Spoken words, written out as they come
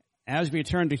As we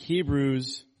turn to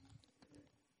Hebrews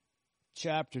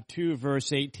chapter 2,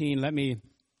 verse 18, let me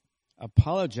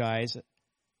apologize.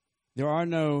 There are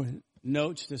no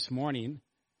notes this morning.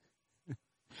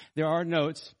 There are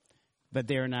notes, but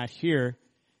they are not here.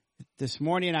 This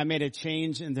morning I made a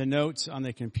change in the notes on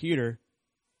the computer.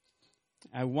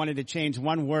 I wanted to change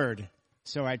one word.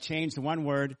 So I changed one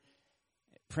word,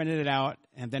 printed it out,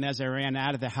 and then as I ran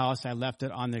out of the house, I left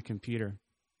it on the computer.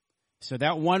 So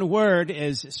that one word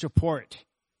is support.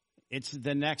 It's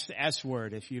the next S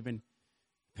word. If you've been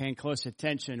paying close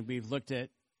attention, we've looked at,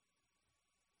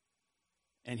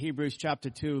 in Hebrews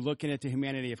chapter 2, looking at the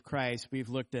humanity of Christ, we've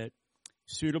looked at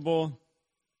suitable,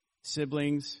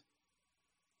 siblings,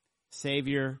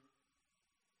 Savior,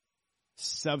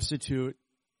 substitute,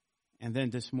 and then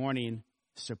this morning,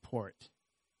 support.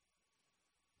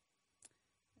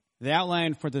 The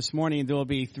outline for this morning, there will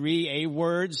be 3 A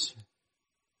words.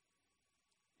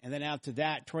 And then after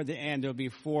that, toward the end, there'll be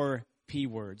 4 P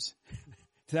words.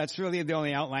 So that's really the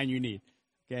only outline you need.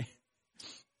 Okay?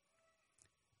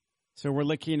 So we're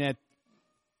looking at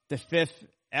the 5th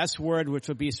S word, which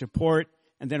will be support.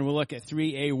 And then we'll look at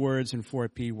 3 A words and 4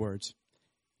 P words.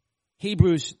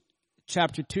 Hebrews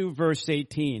chapter 2, verse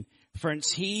 18. For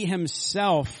he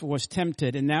himself was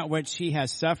tempted in that which he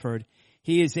has suffered,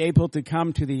 he is able to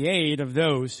come to the aid of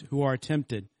those who are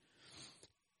tempted.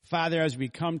 Father, as we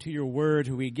come to your word,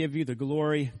 we give you the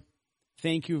glory.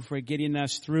 Thank you for getting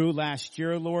us through last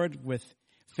year, Lord, with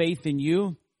faith in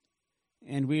you.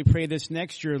 And we pray this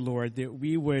next year, Lord, that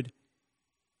we would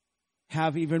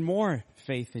have even more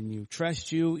faith in you,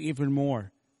 trust you even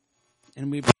more.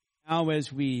 And we pray now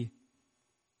as we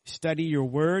study your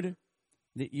word,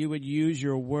 that you would use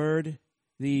your word,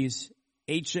 these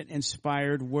ancient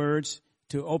inspired words,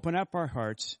 to open up our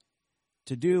hearts,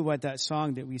 to do what that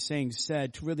song that we sang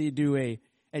said, to really do a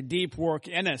deep work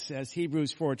in us, as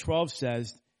Hebrews 4:12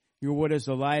 says, your word is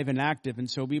alive and active. And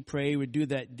so we pray you would do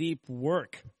that deep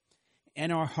work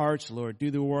in our hearts, Lord. Do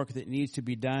the work that needs to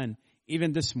be done,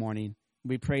 even this morning.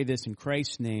 We pray this in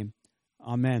Christ's name.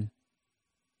 Amen.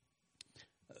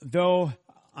 Though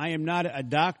I am not a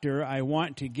doctor, I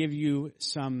want to give you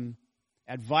some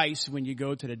advice when you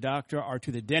go to the doctor or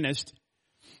to the dentist.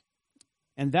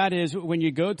 And that is, when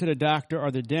you go to the doctor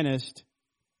or the dentist,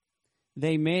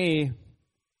 they may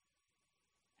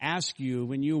ask you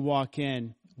when you walk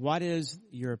in, what is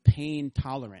your pain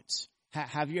tolerance?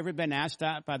 Have you ever been asked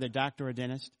that by the doctor or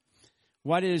dentist?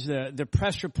 What is the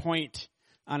pressure point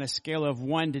on a scale of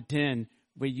 1 to 10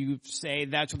 where you say,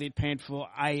 that's really painful,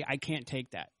 I can't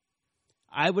take that?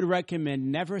 I would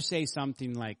recommend never say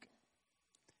something like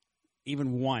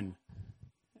even 1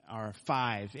 or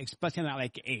 5, especially not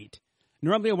like 8.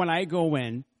 Normally when I go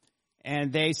in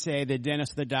and they say, the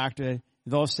dentist, the doctor,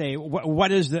 they'll say,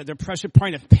 what is the pressure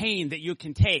point of pain that you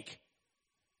can take?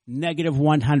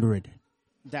 -100.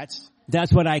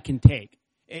 That's what I can take.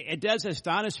 It does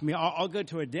astonish me. I'll go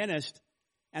to a dentist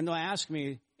and they'll ask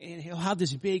me, and he'll have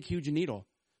this big, huge needle.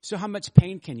 So how much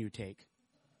pain can you take?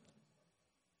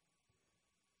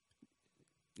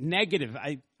 Negative.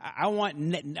 I want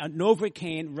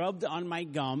Novocaine rubbed on my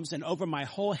gums and over my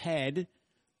whole head,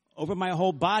 over my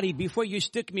whole body before you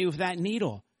stick me with that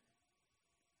needle.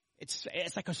 It's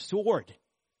like a sword.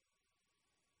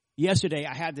 Yesterday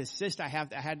I had this cyst I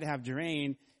had to have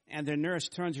drained, and the nurse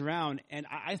turns around and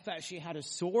I thought she had a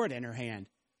sword in her hand.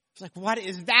 I was like, what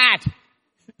is that?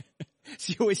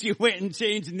 She went and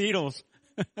changed needles.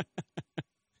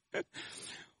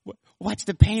 What's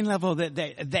the pain level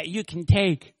that you can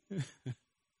take? It's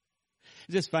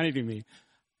just funny to me.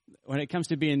 When it comes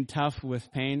to being tough with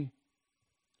pain,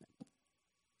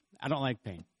 I don't like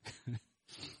pain.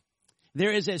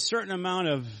 There is a certain amount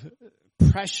of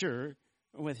pressure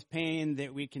with pain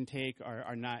that we can take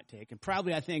or not take. And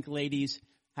probably I think ladies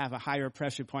have a higher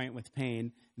pressure point with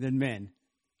pain than men,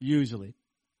 usually.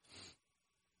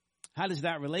 How does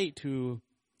that relate to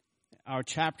our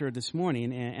chapter this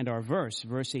morning and our verse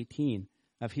 18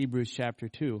 of Hebrews chapter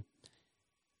 2?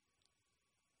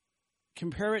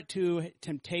 Compare it to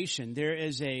temptation. There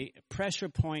is a pressure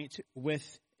point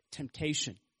with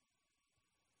temptation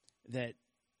that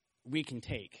we can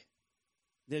take.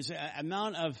 There's an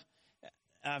amount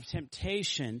of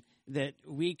temptation that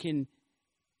we can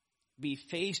be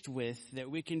faced with, that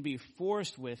we can be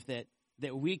forced with, that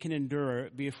we can endure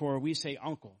before we say,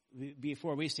 uncle,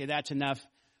 before we say, that's enough,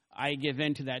 I give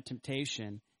in to that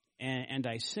temptation and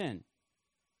I sin.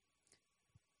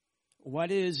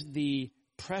 What is the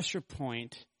pressure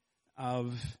point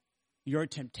of your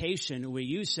temptation where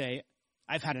you say,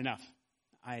 I've had enough.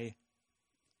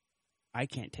 I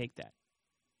can't take that.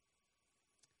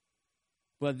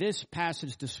 Well, this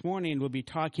passage this morning will be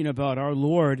talking about our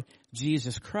Lord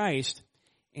Jesus Christ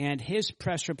and his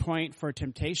pressure point for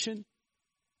temptation.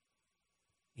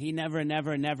 He never,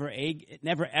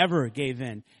 ever gave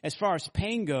in. As far as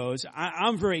pain goes,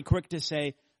 I'm very quick to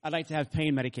say, I'd like to have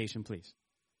pain medication, please.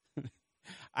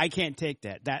 I can't take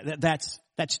that.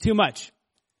 That's too much.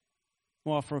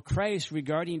 Well, for Christ,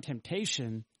 regarding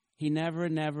temptation, he never,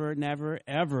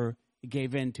 ever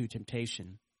gave in to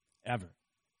temptation. Ever.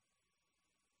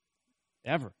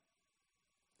 Ever.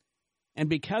 And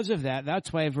because of that,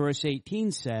 that's why verse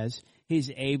 18 says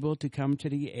he's able to come to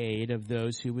the aid of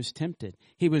those who was tempted.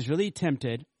 He was really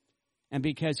tempted, and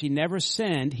because he never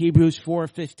sinned, Hebrews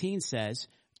 4:15 says,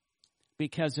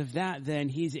 because of that, then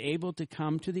he's able to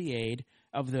come to the aid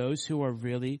of those who are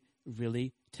really,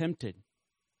 really tempted.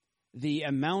 The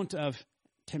amount of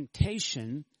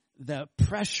temptation, the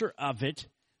pressure of it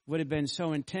would have been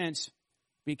so intense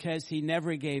because he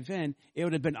never gave in, it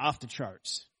would have been off the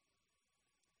charts.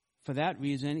 For that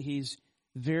reason, he's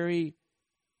very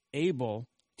able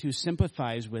to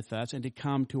sympathize with us and to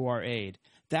come to our aid.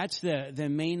 That's the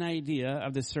main idea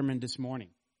of the sermon this morning.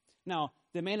 Now,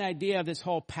 the main idea of this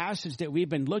whole passage that we've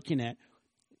been looking at,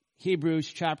 Hebrews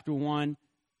chapter 1,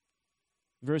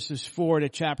 verses 4 to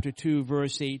chapter 2,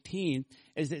 verse 18,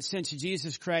 is that since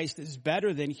Jesus Christ is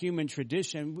better than human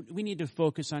tradition, we need to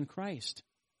focus on Christ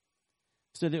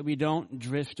so that we don't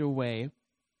drift away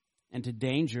into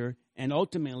danger and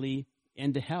ultimately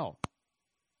into hell.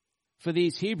 For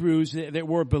these Hebrews that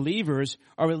were believers,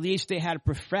 or at least they had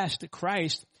professed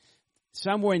Christ,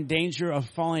 some were in danger of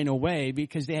falling away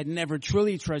because they had never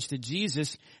truly trusted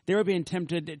Jesus. They were being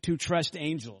tempted to trust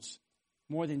angels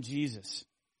more than Jesus.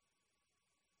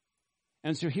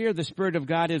 And so here the Spirit of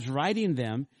God is writing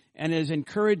them and is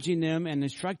encouraging them and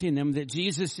instructing them that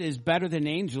Jesus is better than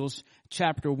angels,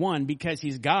 chapter 1, because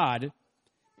he's God.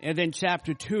 And then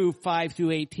chapter 2, 5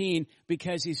 through 18,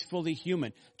 because he's fully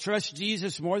human. Trust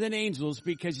Jesus more than angels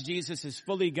because Jesus is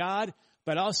fully God,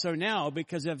 but also now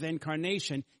because of the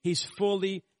incarnation, he's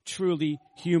fully, truly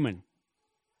human.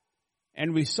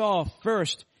 And we saw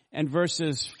first in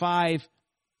verses 5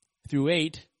 through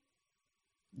 8,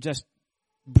 just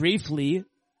briefly,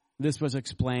 this was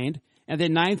explained. And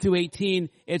then 9 through 18,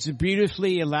 it's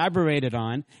beautifully elaborated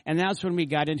on. And that's when we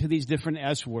got into these different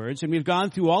S words. And we've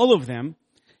gone through all of them.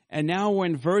 And now we're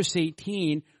in verse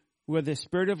 18, where the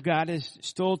Spirit of God is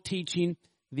still teaching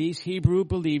these Hebrew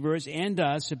believers and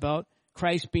us about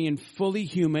Christ being fully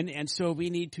human. And so we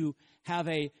need to have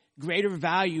a greater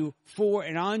value for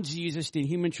and on Jesus than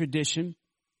human tradition.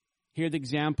 Here the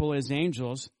example is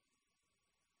angels.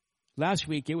 Last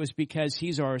week it was because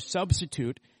he's our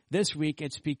substitute. This week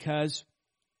it's because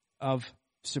of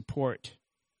support.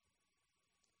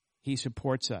 He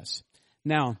supports us.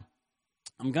 Now,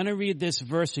 I'm going to read this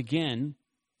verse again,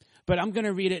 but I'm going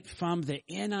to read it from the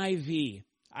NIV.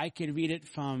 I can read it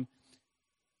from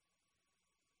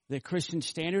the Christian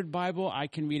Standard Bible. I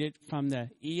can read it from the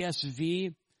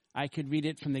ESV. I could read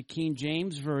it from the King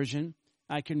James Version.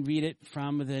 I can read it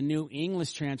from the New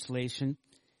English Translation.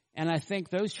 And I think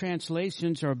those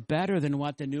translations are better than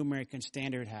what the New American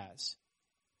Standard has.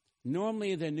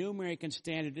 Normally, the New American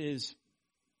Standard is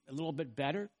a little bit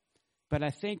better, but I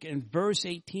think in verse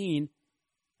 18,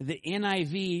 the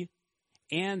NIV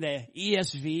and the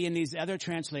ESV and these other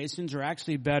translations are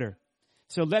actually better.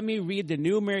 So let me read the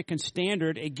New American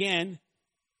Standard again,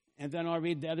 and then I'll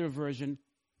read the other version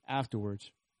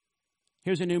afterwards.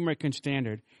 Here's the New American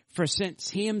Standard. For since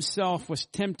he himself was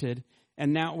tempted,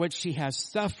 and now which he has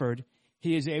suffered,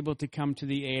 he is able to come to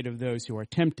the aid of those who are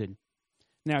tempted.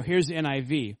 Now here's the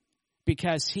NIV.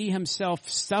 Because he himself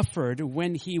suffered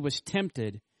when he was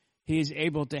tempted, he is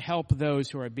able to help those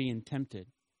who are being tempted.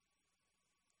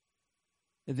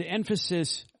 The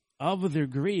emphasis of the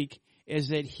Greek is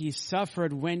that he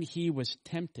suffered when he was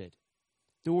tempted.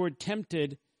 The word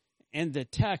tempted in the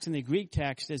text, in the Greek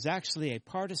text, is actually a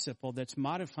participle that's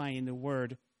modifying the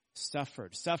word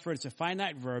suffered. Suffered is a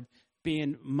finite verb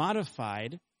being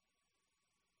modified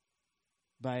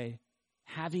by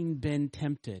having been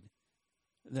tempted.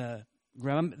 The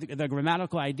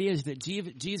grammatical idea is that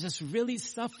Jesus really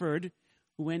suffered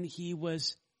when he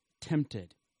was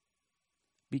tempted.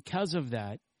 Because of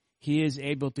that, he is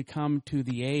able to come to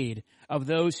the aid of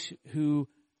those who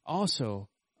also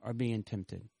are being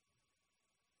tempted.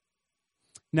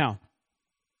 Now,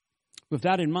 with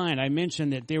that in mind, I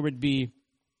mentioned that there would be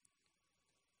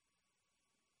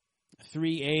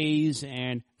 3 A's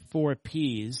and 4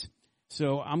 P's.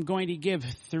 So I'm going to give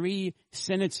 3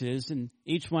 sentences, and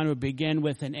each one will begin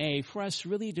with an A for us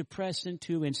really to press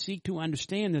into and seek to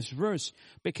understand this verse,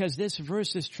 because this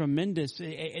verse is tremendous.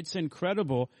 It's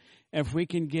incredible if we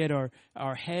can get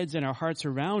our heads and our hearts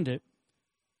around it,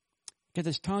 because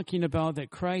it's talking about that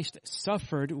Christ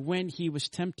suffered when he was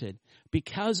tempted.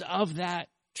 Because of that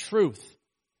truth,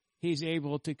 he's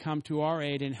able to come to our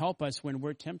aid and help us when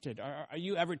we're tempted. Are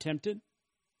you ever tempted?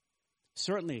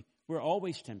 Certainly, we're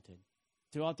always tempted.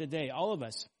 Throughout the day, all of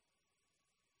us.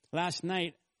 Last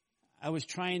night, I was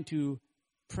trying to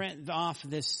print off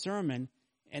this sermon,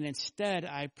 and instead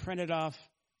I printed off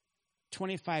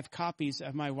 25 copies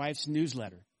of my wife's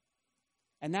newsletter.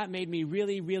 And that made me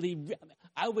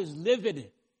I was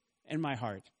livid in my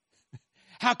heart.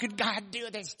 How could God do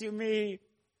this to me?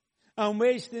 I'm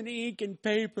wasting ink and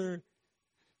paper.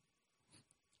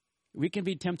 We can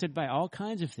be tempted by all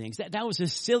kinds of things. That was a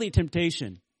silly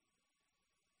temptation.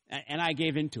 And I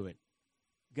gave into it,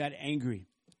 got angry,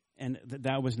 and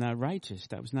that was not righteous.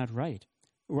 That was not right.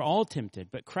 We're all tempted,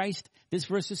 but Christ, this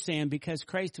verse is saying, because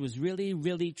Christ was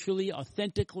really, truly,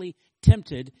 authentically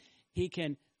tempted, he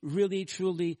can really,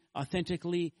 truly,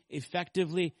 authentically,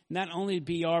 effectively not only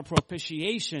be our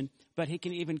propitiation, but he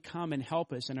can even come and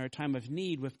help us in our time of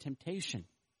need with temptation.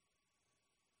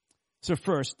 So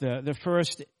first, the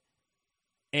first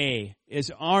A is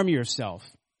arm yourself.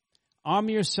 Arm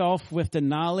yourself with the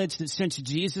knowledge that since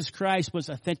Jesus Christ was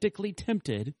authentically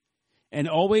tempted and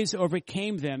always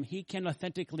overcame them, he can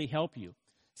authentically help you.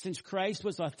 Since Christ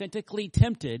was authentically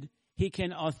tempted, he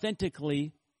can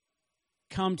authentically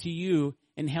come to you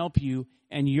and help you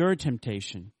in your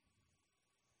temptation.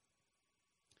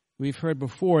 We've heard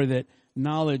before that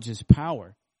knowledge is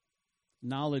power.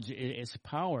 Knowledge is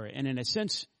power. And in a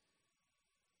sense,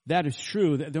 that is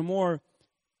true. The more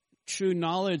true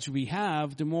knowledge we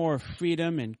have, the more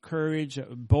freedom and courage,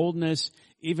 boldness,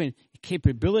 even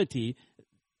capability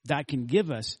that can give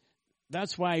us.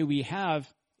 That's why we have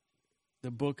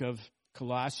the book of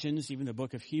Colossians, even the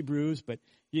book of Hebrews, but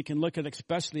you can look at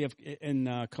especially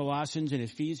in Colossians and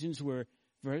Ephesians, where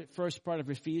first part of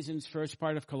Ephesians, first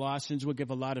part of Colossians will give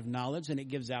a lot of knowledge and it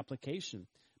gives application.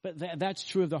 But that's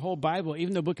true of the whole Bible,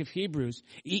 even the book of Hebrews.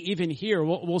 Even here,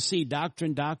 we'll see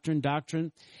doctrine.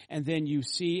 And then you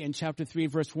see in chapter 3,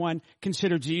 verse 1,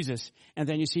 consider Jesus. And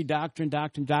then you see doctrine.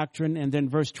 And then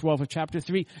verse 12 of chapter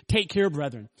 3, take care,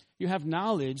 brethren. You have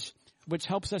knowledge which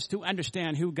helps us to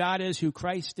understand who God is, who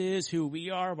Christ is, who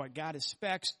we are, what God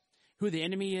expects, who the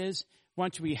enemy is.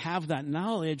 Once we have that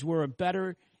knowledge, we're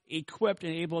better equipped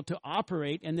and able to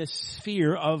operate in this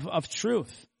sphere of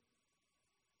truth.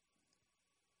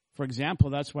 For example,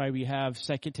 that's why we have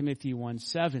 2 Timothy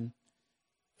 1:7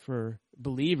 for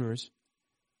believers.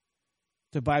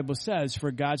 The Bible says,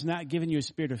 for God's not given you a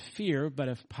spirit of fear, but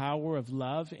of power, of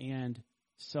love, and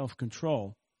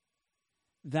self-control.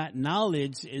 That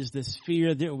knowledge is the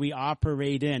sphere that we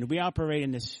operate in. We operate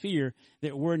in the sphere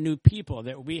that we're new people,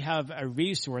 that we have a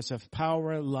resource of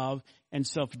power, love, and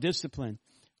self-discipline.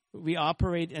 We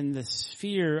operate in the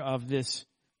sphere of this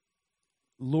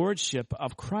lordship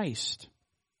of Christ.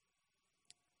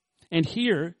 And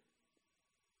here,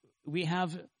 we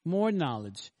have more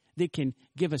knowledge that can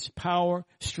give us power,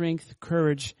 strength,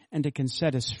 courage, and that can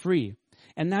set us free.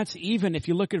 And that's even, if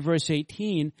you look at verse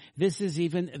 18, this is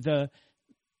even the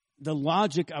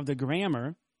logic of the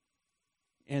grammar.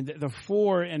 And the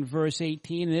for in verse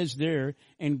 18 is there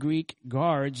in Greek,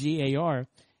 gar, G-A-R.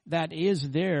 That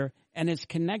is there, and it's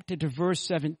connected to verse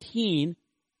 17,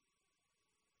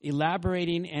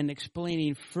 elaborating and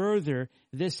explaining further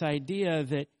this idea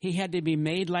that he had to be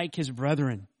made like his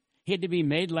brethren. He had to be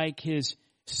made like his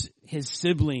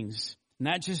siblings,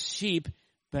 not just sheep,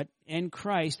 but in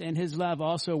Christ and his love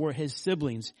also were his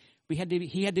siblings. He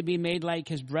had to be made like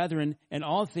his brethren in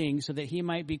all things so that he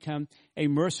might become a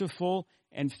merciful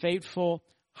and faithful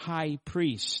high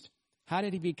priest. How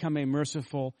did he become a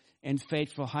merciful and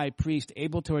faithful high priest,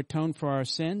 able to atone for our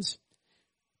sins?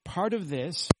 Part of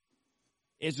this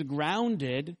is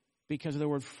grounded, because of the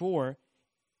word for,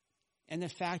 and the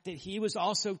fact that he was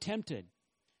also tempted.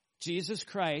 Jesus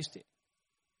Christ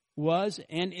was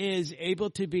and is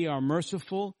able to be our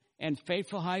merciful and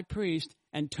faithful high priest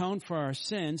and atone for our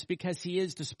sins because he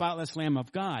is the spotless Lamb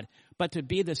of God. But to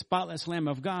be the spotless Lamb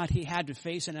of God, he had to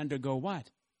face and undergo what?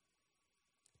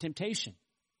 Temptation.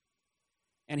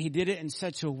 And he did it in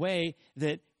such a way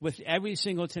that with every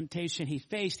single temptation he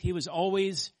faced, he was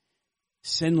always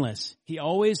sinless. He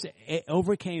always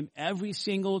overcame every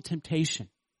single temptation.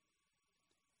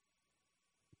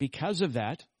 Because of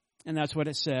that, and that's what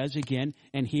it says again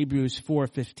in Hebrews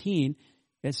 4:15,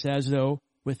 it says, though,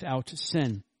 without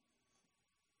sin.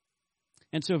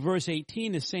 And so verse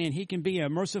 18 is saying he can be a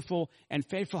merciful and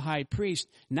faithful high priest,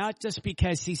 not just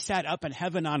because he sat up in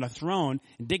heaven on a throne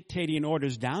dictating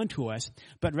orders down to us,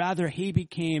 but rather he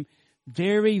became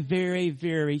very, very,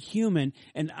 very human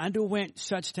and underwent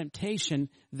such temptation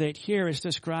that here is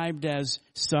described as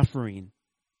suffering.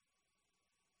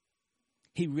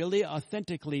 He really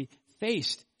authentically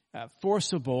faced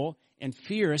forcible and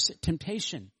fierce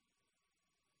temptation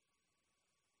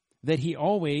that he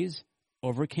always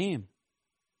overcame.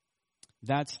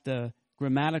 That's the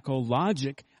grammatical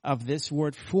logic of this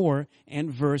word for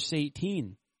in verse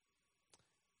 18.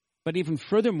 But even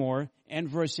furthermore, in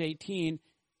verse 18,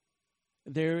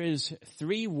 there is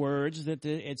three words that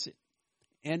it's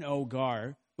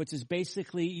enogar, which is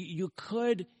basically, you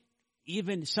could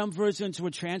even, some versions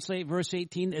would translate verse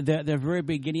 18, the very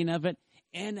beginning of it,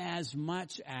 in as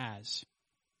much as.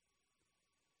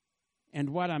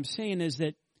 And what I'm saying is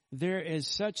that there is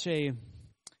such a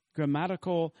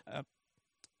grammatical,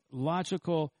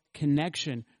 logical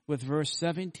connection with verse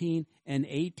 17 and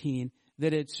 18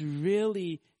 that it's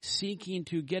really seeking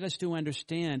to get us to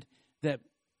understand that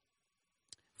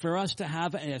for us to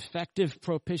have an effective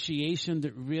propitiation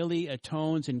that really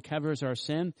atones and covers our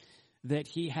sin, that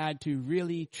he had to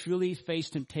really, truly face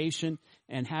temptation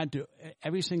and had to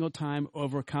every single time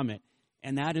overcome it.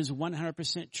 And that is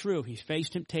 100% true. He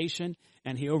faced temptation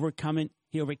and he overcame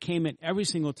it every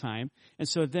single time. And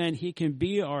so then he can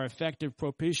be our effective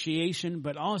propitiation,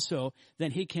 but also then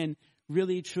he can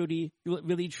really, truly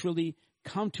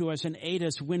come to us and aid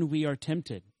us when we are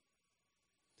tempted.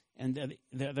 And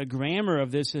the grammar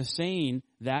of this is saying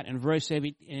that in verse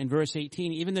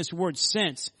 18, even this word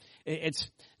since, it's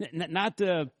not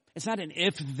an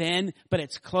if then, but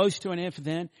it's close to an if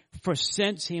then. For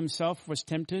since he himself was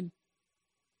tempted,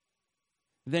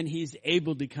 then he's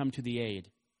able to come to the aid.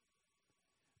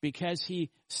 Because he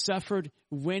suffered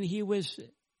when he was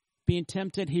being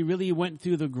tempted, he really went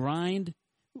through the grind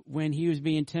when he was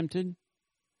being tempted,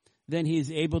 then he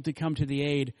is able to come to the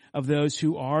aid of those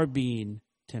who are being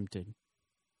tempted.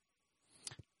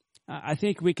 I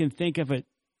think we can think of it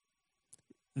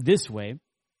this way.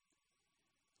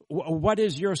 What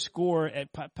is your score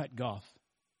at putt-putt golf?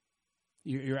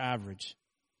 Your average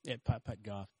at putt-putt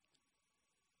golf.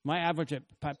 My average at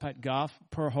putt-putt golf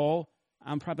per hole,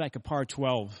 I'm probably like a par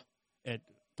 12 at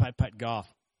putt-putt golf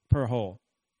per hole.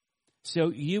 So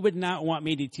you would not want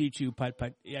me to teach you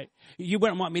putt-putt. You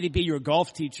wouldn't want me to be your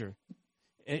golf teacher.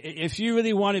 If you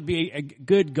really want to be a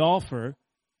good golfer,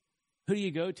 who do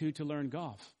you go to learn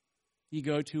golf? You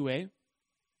go to a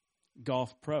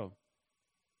golf pro.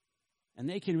 And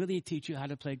they can really teach you how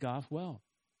to play golf well.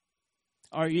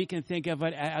 Or you can think of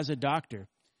it as a doctor.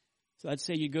 So let's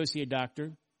say you go see a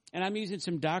doctor. And I'm using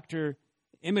some doctor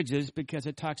images because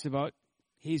it talks about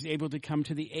he's able to come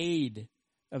to the aid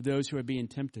of those who are being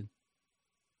tempted.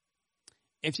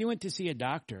 If you went to see a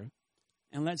doctor,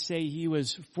 and let's say he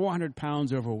was 400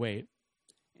 pounds overweight,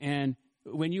 and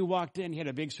when you walked in, he had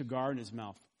a big cigar in his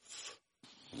mouth.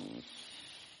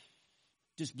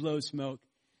 Just blows smoke.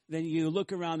 Then you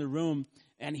look around the room,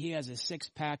 and he has a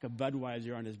 6-pack of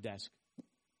Budweiser on his desk.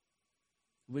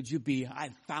 Would you be, I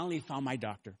finally found my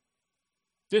doctor.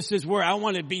 This is where I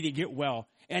want to be to get well.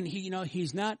 And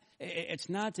he's not, it's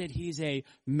not that he's a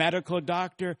medical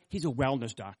doctor. He's a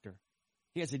wellness doctor.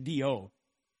 He has a DO.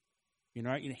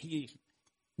 He's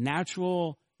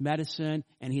natural medicine,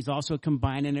 and he's also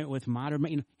combining it with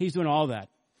modern, he's doing all that.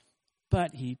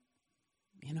 But he's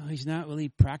not really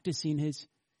practicing his,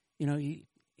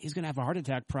 he's going to have a heart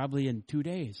attack probably in 2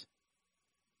 days.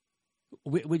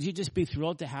 Would you just be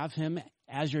thrilled to have him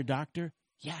as your doctor?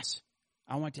 Yes,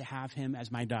 I want to have him as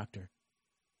my doctor.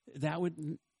 That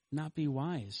would not be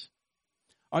wise.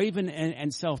 Or even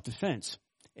in self-defense.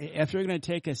 If you're going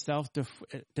to take a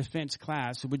self-defense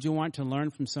class, would you want to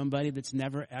learn from somebody that's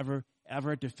never, ever,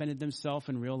 ever defended themselves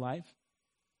in real life?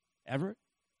 Ever?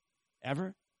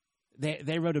 Ever?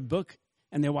 They wrote a book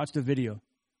and they watched a video.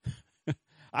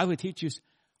 I can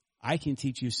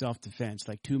teach you self-defense,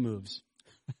 like 2 moves.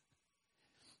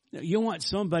 You want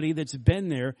somebody that's been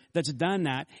there, that's done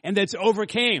that, and that's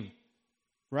overcame,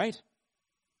 right?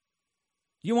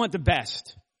 You want the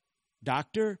best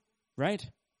doctor, right?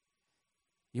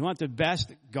 You want the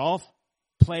best golf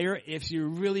player. If you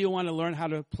really want to learn how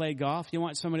to play golf, you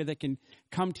want somebody that can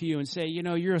come to you and say,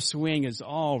 your swing is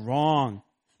all wrong.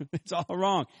 It's all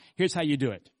wrong. Here's how you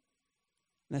do it.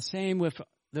 And the same with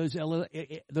those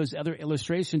other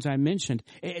illustrations I mentioned.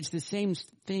 It's the same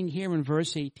thing here in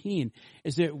verse 18,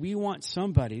 is that we want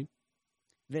somebody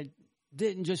that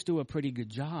didn't just do a pretty good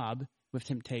job with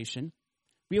temptation.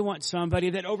 We want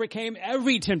somebody that overcame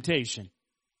every temptation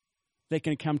that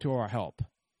can come to our help.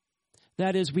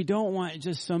 That is, we don't want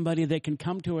just somebody that can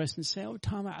come to us and say, oh,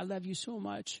 Tom, I love you so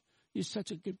much. You're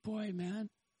such a good boy, man.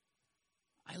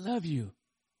 I love you.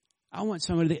 I want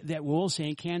somebody that will say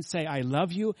and can say, I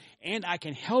love you and I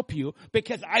can help you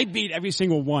because I beat every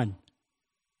single one.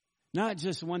 Not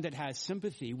just one that has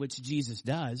sympathy, which Jesus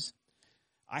does.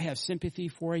 I have sympathy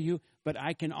for you, but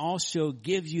I can also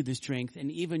give you the strength and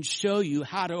even show you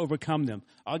how to overcome them.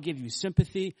 I'll give you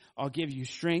sympathy, I'll give you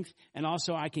strength, and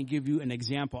also I can give you an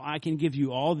example. I can give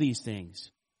you all these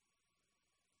things.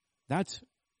 That's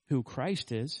who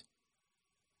Christ is.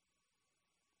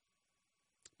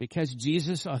 Because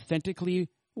Jesus authentically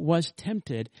was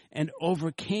tempted and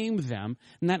overcame them,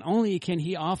 not only can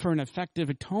he offer an effective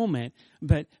atonement,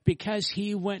 but because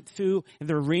he went through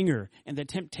the ringer and the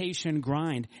temptation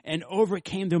grind and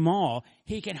overcame them all,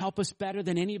 he can help us better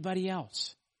than anybody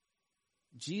else.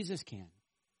 Jesus can.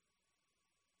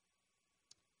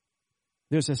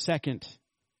 There's a second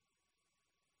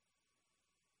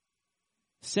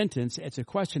sentence. It's a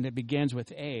question that begins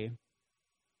with A.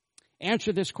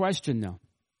 Answer this question, though.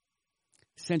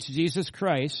 Since Jesus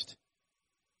Christ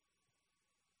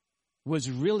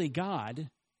was really God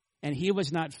and he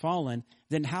was not fallen,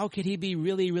 then how could he be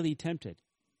really, really tempted?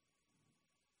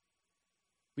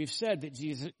 We've said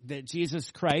that Jesus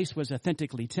Christ was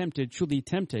authentically tempted, truly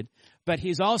tempted, but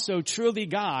he's also truly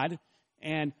God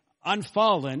and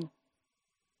unfallen,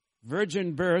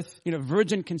 virgin birth,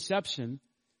 virgin conception,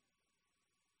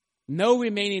 no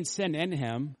remaining sin in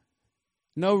him,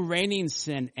 no reigning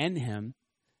sin in him.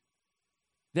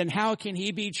 Then how can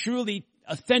he be truly,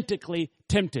 authentically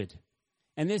tempted?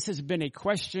 And this has been a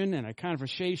question and a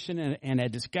conversation and a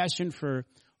discussion for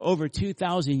over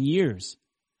 2,000 years.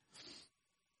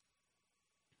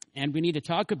 And we need to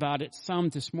talk about it some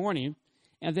this morning,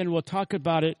 and then we'll talk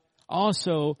about it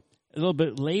also a little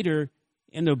bit later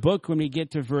in the book when we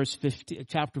get to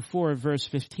chapter 4, verse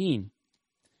 15.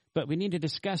 But we need to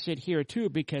discuss it here too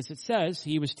because it says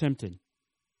he was tempted.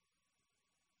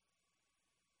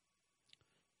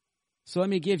 So let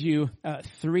me give you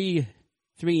three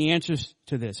answers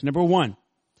to this. Number one,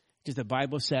 because the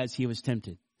Bible says he was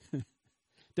tempted.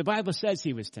 The Bible says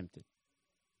he was tempted.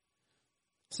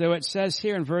 So it says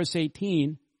here in verse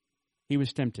 18, he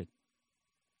was tempted.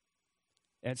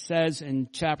 It says in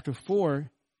chapter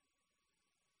 4,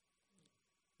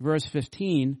 verse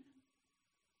 15,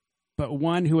 but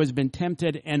one who has been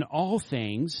tempted in all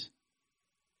things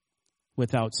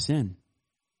without sin.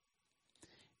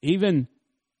 Even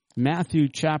Matthew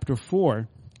chapter 4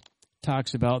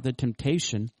 talks about the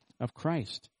temptation of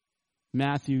Christ.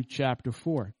 Matthew chapter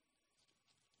 4.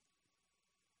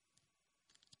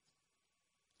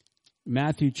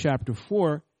 Matthew chapter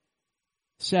 4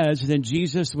 says, then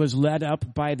Jesus was led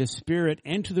up by the Spirit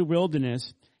into the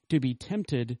wilderness to be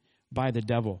tempted by the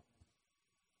devil.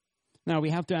 Now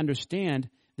we have to understand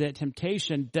that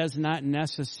temptation does not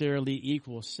necessarily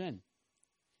equal sin.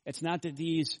 It's not that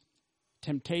these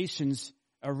temptations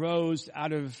arose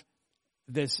out of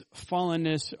this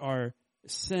fallenness or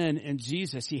sin in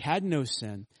Jesus. He had no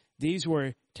sin. These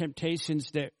were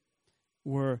temptations that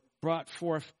were brought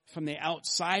forth from the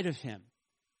outside of him.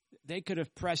 They could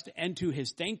have pressed into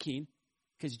his thinking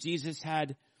because Jesus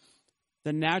had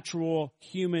the natural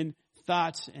human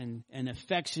thoughts and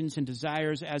affections and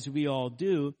desires as we all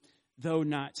do, though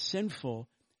not sinful.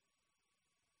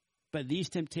 But these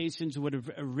temptations would have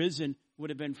arisen, would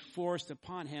have been forced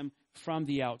upon him from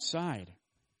the outside.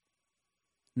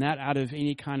 Not out of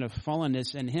any kind of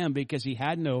fallenness in him because he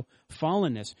had no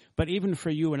fallenness. But even for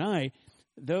you and I,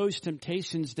 those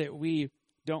temptations that we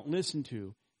don't listen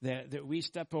to, that we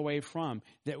step away from,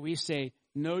 that we say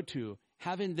no to,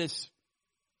 having this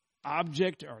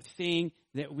object or thing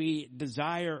that we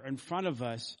desire in front of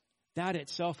us, that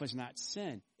itself is not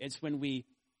sin. It's when we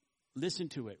listen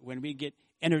to it, when we get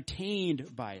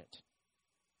entertained by it.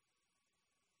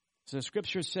 So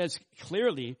Scripture says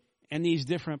clearly in these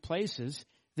different places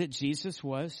that Jesus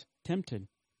was tempted.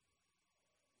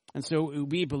 And so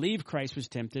we believe Christ was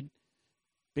tempted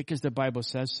because the Bible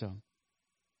says so.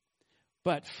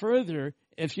 But further,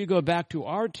 if you go back to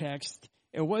our text,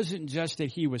 it wasn't just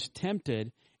that he was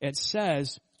tempted. It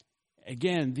says,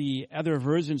 again, the other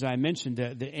versions I mentioned,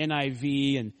 the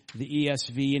NIV and the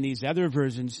ESV and these other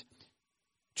versions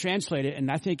translate it,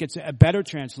 and I think it's a better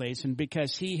translation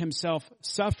because he himself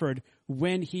suffered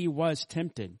when he was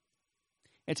tempted.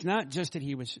 It's not just that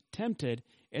he was tempted,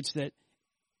 it's that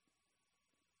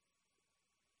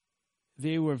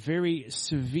they were very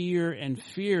severe and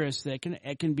fierce. That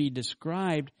it can be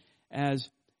described as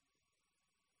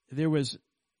there was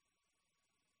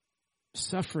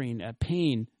suffering,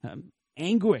 pain,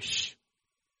 anguish.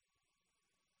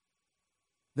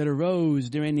 that arose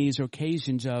during these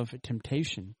occasions of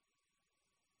temptation,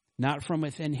 not from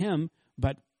within him,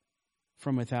 but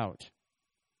from without.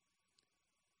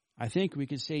 I think we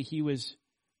could say he was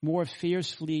more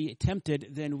fiercely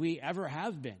tempted than we ever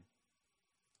have been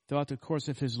throughout the course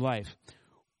of his life.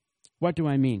 What do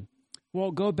I mean?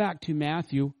 Well, go back to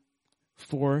Matthew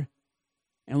 4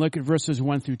 and look at verses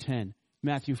 1 through 10.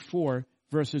 Matthew 4,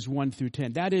 verses 1 through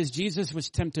 10. That is, Jesus was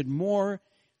tempted more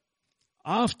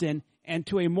often and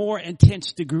to a more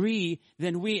intense degree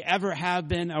than we ever have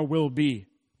been or will be.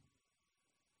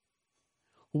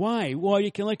 Why? Well,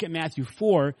 you can look at Matthew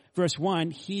 4, verse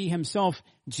 1. He himself,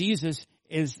 Jesus,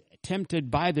 is tempted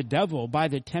by the devil, by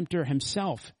the tempter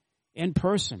himself, in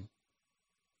person.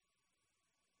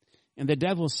 And the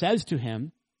devil says to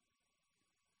him,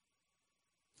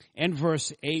 in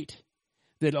verse 8,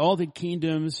 that all the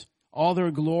kingdoms, all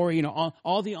their glory,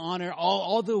 all the honor,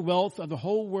 all the wealth of the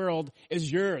whole world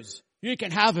is yours. You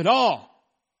can have it all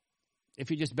if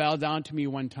you just bow down to me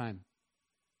one time.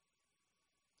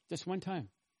 Just one time.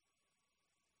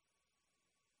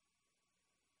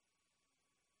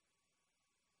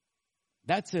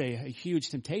 That's a huge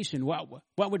temptation. What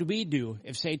would we do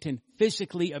if Satan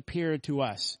physically appeared to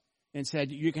us and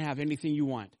said, you can have anything you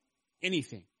want?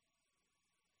 Anything.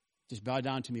 Just bow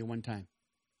down to me one time.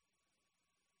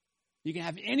 You can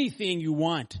have anything you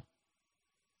want.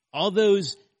 All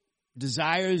those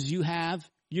desires you have,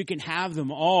 you can have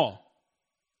them all.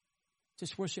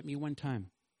 Just worship me one time.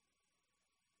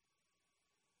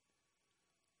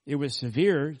 It was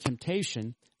severe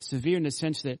temptation, severe in the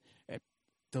sense that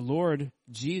the Lord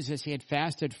Jesus, he had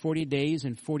fasted 40 days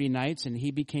and 40 nights, and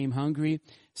he became hungry.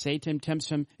 Satan tempts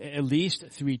him at least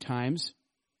 3 times.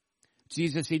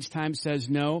 Jesus each time says,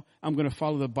 no, I'm going to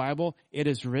follow the Bible. It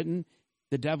is written.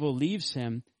 The devil leaves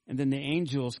him, and then the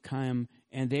angels come,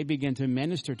 and they begin to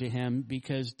minister to him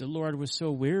because the Lord was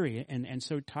so weary and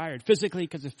so tired, physically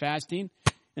because of fasting,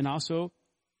 and also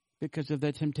because of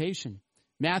the temptation.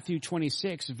 Matthew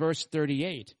 26, verse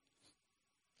 38.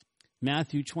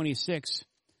 Matthew 26,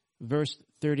 verse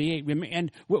 38.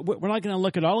 And we're not going to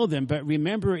look at all of them, but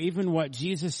remember even what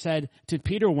Jesus said to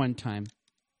Peter one time.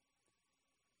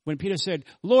 When Peter said,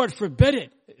 Lord, forbid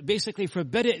it, basically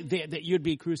forbid it that you'd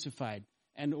be crucified.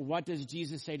 And what does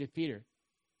Jesus say to Peter?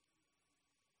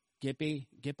 Get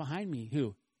behind me.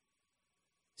 Who?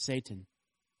 Satan.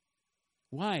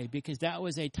 Why? Because that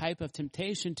was a type of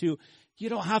temptation to, you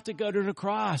don't have to go to the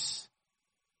cross.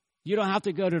 You don't have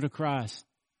to go to the cross.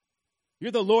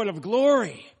 You're the Lord of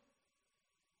glory.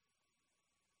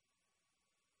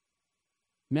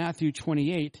 Matthew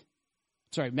 26,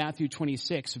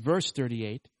 verse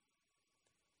 38.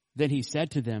 Then he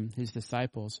said to them, his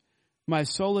disciples, my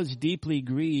soul is deeply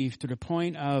grieved to the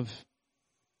point of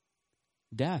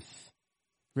death.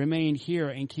 Remain here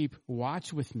and keep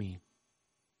watch with me.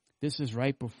 This is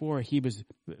right before he was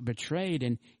betrayed,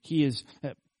 and he is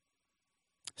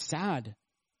sad,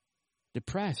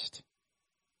 depressed.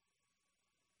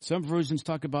 Some versions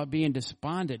talk about being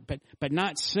despondent, but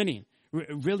not sinning.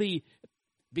 Really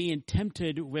being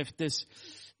tempted with this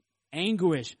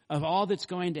anguish of all that's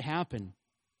going to happen.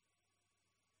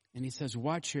 And he says,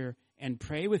 watch here and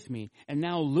pray with me. And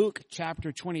now Luke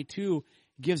chapter 22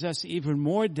 gives us even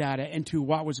more data into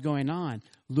what was going on.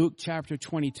 Luke chapter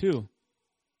 22,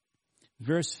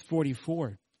 verse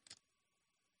 44.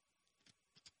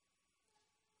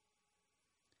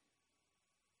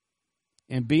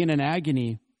 And being in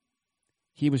agony,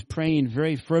 he was praying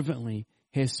very fervently.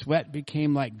 His sweat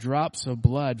became like drops of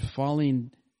blood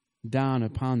falling down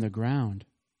upon the ground.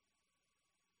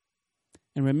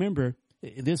 And remember,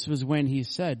 this was when he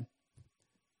said,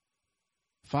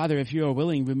 Father, if you are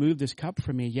willing, remove this cup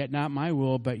from me, yet not my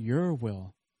will, but your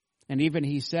will. And even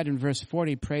he said in verse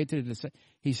 40,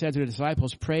 he said to the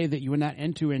disciples, pray that you will not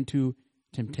enter into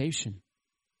temptation.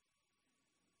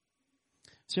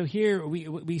 So here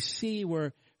we see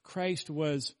where Christ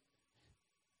was.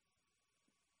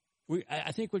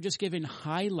 I think we're just giving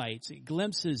highlights,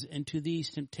 glimpses into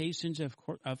these temptations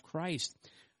of Christ.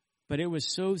 But it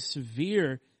was so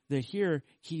severe that here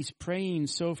he's praying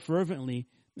so fervently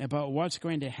about what's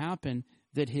going to happen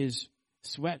that his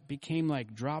sweat became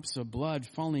like drops of blood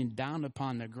falling down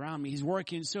upon the ground. He's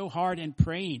working so hard and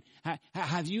praying.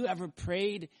 Have you ever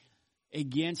prayed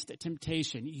against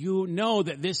temptation? You know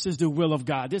that this is the will of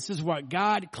God. This is what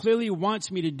God clearly wants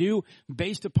me to do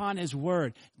based upon his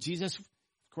word. Jesus,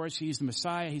 of course, he's the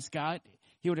Messiah.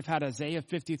 He would have had Isaiah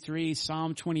 53,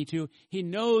 Psalm 22. He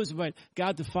knows what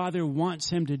God the Father wants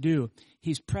him to do.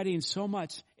 He's praying so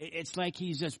much. It's like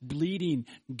he's just bleeding,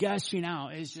 gushing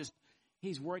out.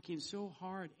 He's working so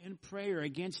hard in prayer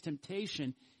against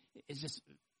temptation. It's just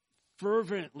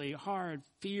fervently, hard,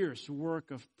 fierce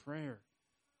work of prayer.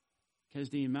 Because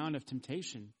the amount of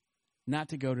temptation not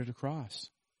to go to the cross.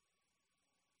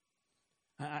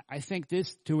 I think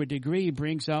this, to a degree,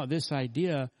 brings out this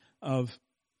idea of,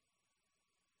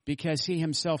 because he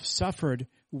himself suffered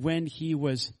when he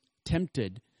was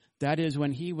tempted. That is,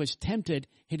 when he was tempted,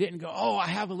 he didn't go, oh, I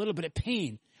have a little bit of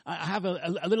pain. I have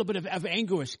a little bit of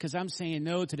anguish because I'm saying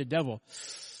no to the devil.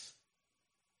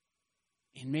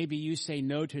 And maybe you say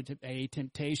no to a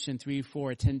temptation 3,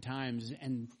 4, 10 times.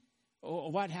 And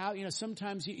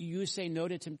sometimes you say no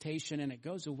to temptation and it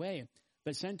goes away.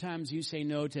 But sometimes you say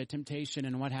no to temptation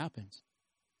and what happens?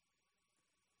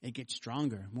 It gets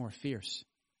stronger, more fierce.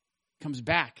 Comes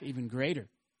back even greater.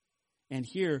 And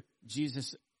here,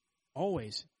 Jesus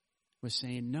always was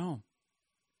saying no.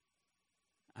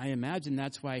 I imagine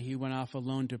that's why he went off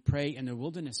alone to pray in the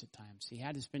wilderness at times. He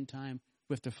had to spend time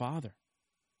with the Father.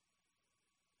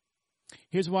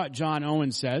 Here's what John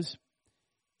Owen says,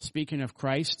 speaking of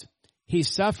Christ. He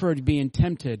suffered being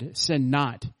tempted, sinned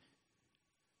not.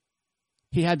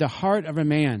 He had the heart of a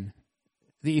man,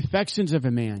 the affections of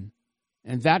a man,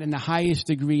 and that in the highest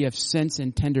degree of sense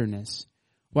and tenderness.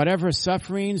 Whatever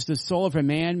sufferings the soul of a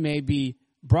man may be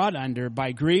brought under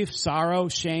by grief, sorrow,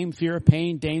 shame, fear,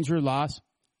 pain, danger, loss,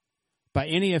 by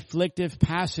any afflictive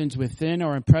passions within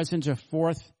or in presence of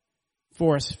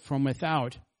force from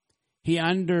without, he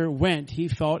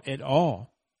felt it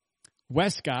all.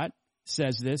 Westcott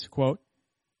says this, quote,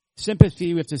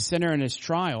 sympathy with the sinner in his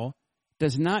trial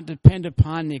does not depend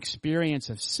upon the experience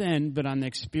of sin, but on the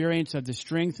experience of the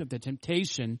strength of the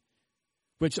temptation,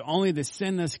 which only the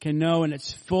sinless can know in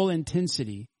its full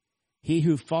intensity. He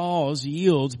who falls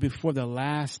yields before the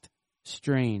last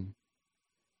strain.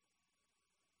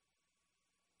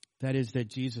 That is, that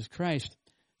Jesus Christ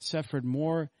suffered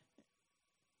more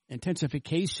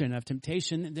intensification of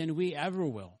temptation than we ever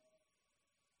will.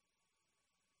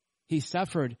 He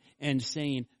suffered in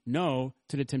saying no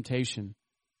to the temptation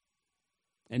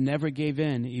and never gave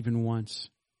in even once.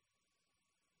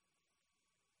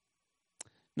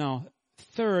 Now,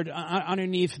 third,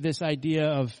 underneath this idea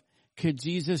of could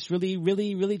Jesus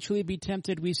really, truly be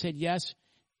tempted? We said yes,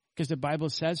 because the Bible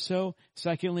says so.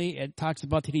 Secondly, it talks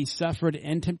about that he suffered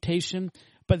in temptation.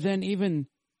 But then even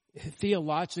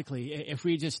theologically, if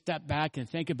we just step back and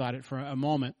think about it for a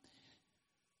moment,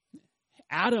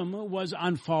 Adam was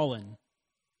unfallen.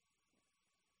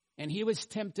 And he was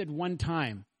tempted one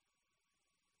time.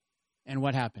 And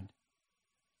what happened?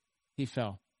 He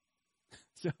fell.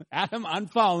 So Adam,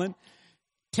 unfallen,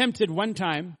 tempted one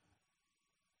time,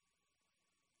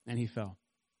 and he fell.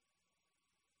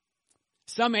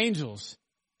 Some angels,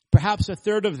 perhaps a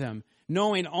third of them,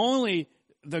 knowing only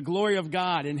the glory of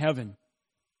God in heaven,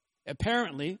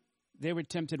 apparently they were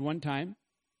tempted one time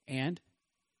and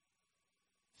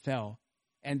fell.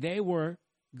 And they were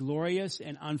glorious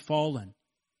and unfallen.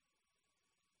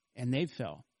 And they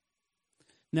fell.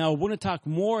 Now, we're going to talk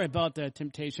more about the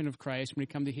temptation of Christ when we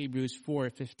come to Hebrews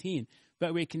 4:15.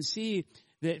 But we can see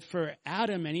that for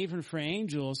Adam and even for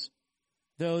angels,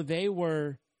 though they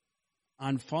were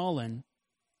unfallen,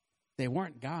 they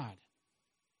weren't God.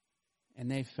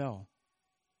 And they fell.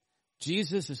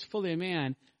 Jesus is fully a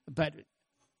man, but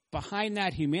behind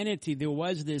that humanity, there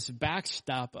was this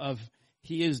backstop of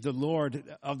he is the Lord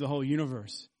of the whole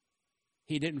universe.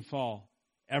 He didn't fall,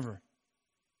 ever.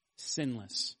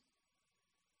 Sinless.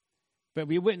 But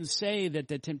we wouldn't say that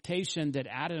the temptation that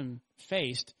Adam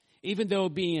faced, even though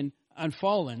being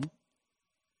unfallen,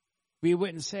 we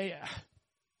wouldn't say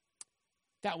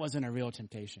that wasn't a real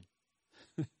temptation.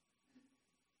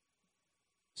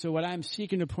 So what I'm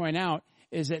seeking to point out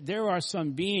is that there are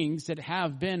some beings that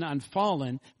have been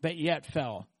unfallen, but yet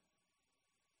fell.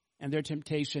 And their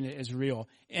temptation is real.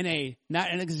 In a,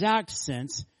 not an exact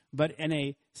sense, but in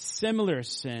a similar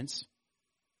sense.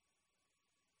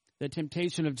 The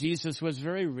temptation of Jesus was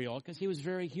very real because he was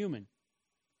very human,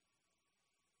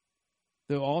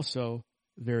 though also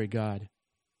very God.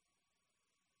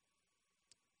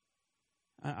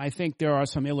 I think there are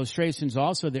some illustrations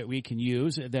also that we can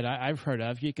use that I've heard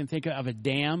of. You can think of a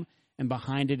dam and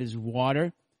behind it is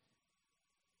water.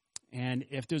 And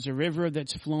if there's a river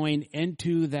that's flowing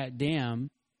into that dam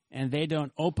and they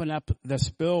don't open up the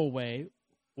spillway,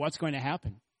 what's going to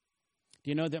happen?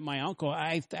 Do you know that my uncle,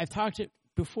 I've talked to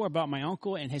before about my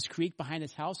uncle and his creek behind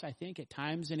his house, I think, at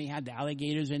times, and he had the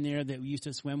alligators in there that we used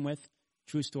to swim with.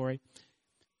 True story.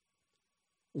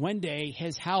 One day,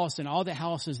 his house and all the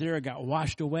houses there got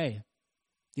washed away.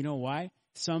 You know why?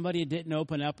 Somebody didn't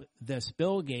open up the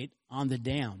spill gate on the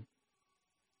dam.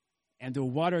 And the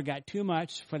water got too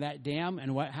much for that dam,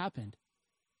 and what happened?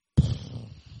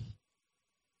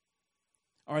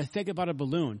 Or think about a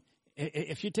balloon.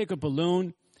 If you take a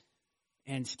balloon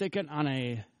and stick it on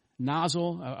a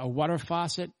nozzle, a water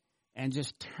faucet, and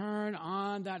just turn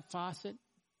on that faucet,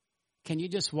 can you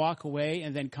just walk away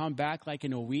and then come back like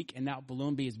in a week and that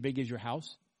balloon be as big as your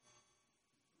house?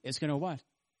 It's going to what?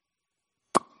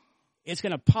 It's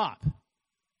going to pop.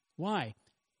 Why?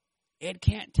 It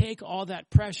can't take all that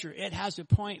pressure. It has a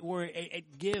point where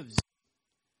it gives.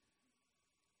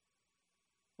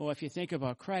 Well, if you think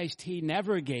about Christ, he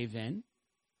never gave in.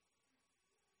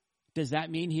 Does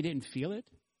that mean he didn't feel it?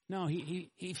 No,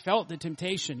 he felt the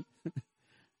temptation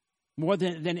more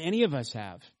than any of us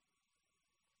have.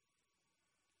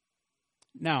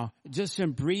 Now, just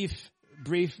some brief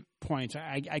points.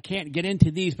 I can't get into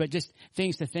these, but just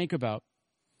things to think about.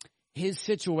 His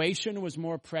situation was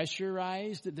more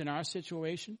pressurized than our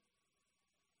situation.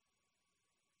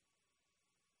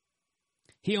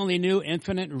 He only knew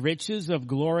infinite riches of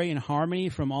glory and harmony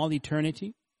from all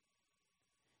eternity.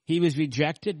 He was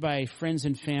rejected by friends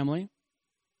and family.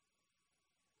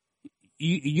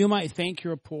 You might think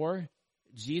you're poor.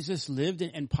 Jesus lived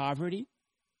in poverty.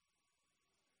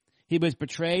 He was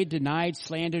betrayed, denied,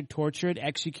 slandered, tortured,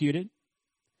 executed.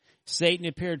 Satan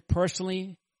appeared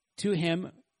personally to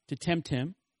him to tempt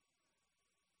him.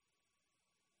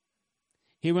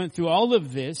 He went through all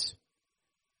of this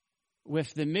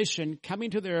with the mission coming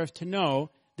to the earth to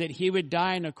know that he would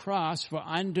die on a cross for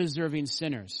undeserving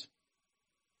sinners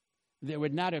that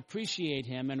would not appreciate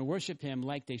him and worship him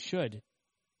like they should.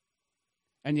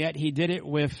 And yet he did it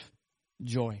with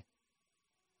joy.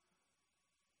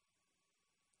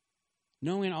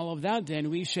 Knowing all of that,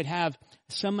 then, we should have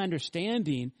some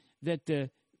understanding that the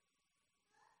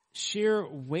sheer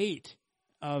weight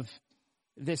of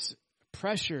this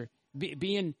pressure,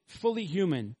 being fully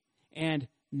human and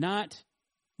not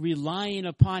relying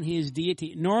upon his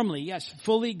deity. Normally, yes,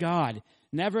 fully God,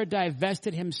 never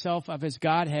divested himself of his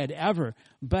Godhead ever.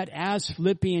 But as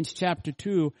Philippians chapter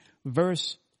 2,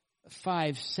 verse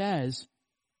 5 says,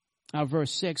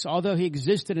 verse 6, although he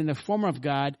existed in the form of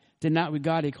God, did not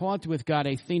regard equality with God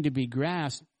a thing to be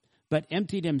grasped, but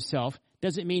emptied himself.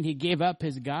 Doesn't mean he gave up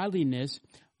his godliness,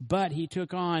 but he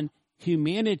took on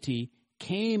humanity,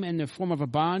 came in the form of a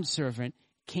bondservant,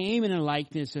 came in the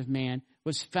likeness of man,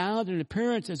 was found in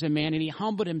appearance as a man, and he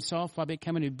humbled himself while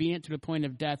becoming obedient to the point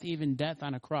of death, even death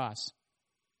on a cross.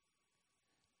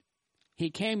 He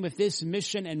came with this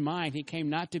mission in mind. He came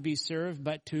not to be served,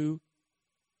 but to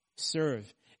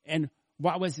serve. And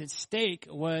what was at stake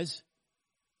was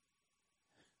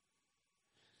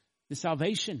the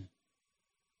salvation.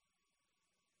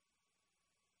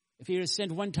 If he had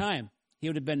sinned one time, he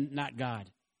would have been not God.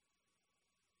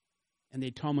 And the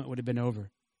atonement would have been over.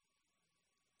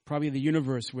 Probably the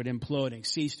universe would implode and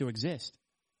cease to exist.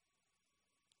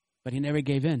 But he never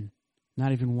gave in,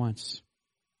 not even once.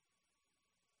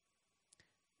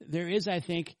 There is, I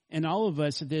think, in all of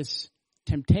us this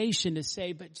temptation to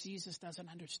say, but Jesus doesn't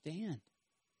understand.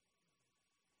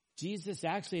 Jesus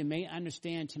actually may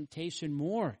understand temptation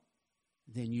more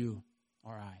than you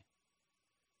or I.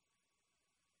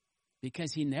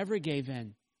 Because he never gave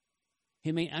in.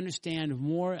 He may understand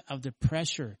more of the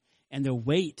pressure and the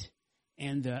weight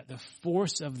and the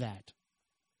force of that.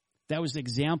 That was the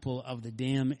example of the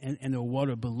dam and the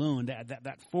water balloon,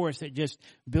 that force that just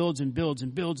builds and builds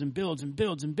and builds and builds and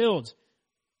builds and builds.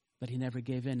 But he never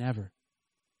gave in ever.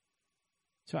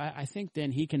 So I think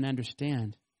then he can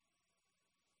understand.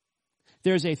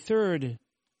 There's a third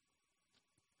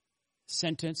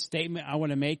statement I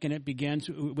want to make, and it begins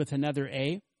with another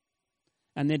A.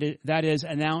 And that is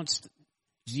announce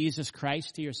Jesus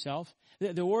Christ to yourself.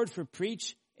 The word for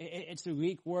preach, it's the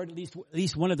Greek word, at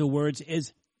least one of the words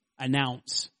is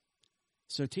announce.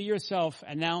 So to yourself,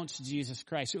 announce Jesus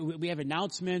Christ. We have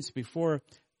announcements before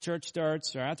church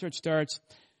starts or after it starts.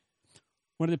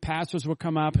 One of the pastors will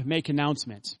come up and make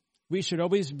announcements. We should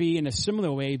always be, in a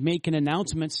similar way, making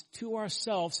announcements to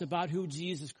ourselves about who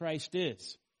Jesus Christ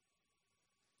is.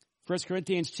 1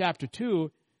 Corinthians chapter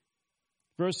 2,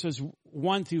 verses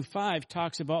 1 through 5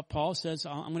 talks about, Paul says,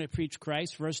 I'm going to preach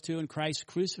Christ. Verse 2, and Christ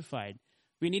crucified.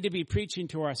 We need to be preaching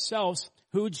to ourselves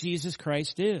who Jesus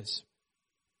Christ is.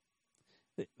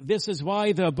 This is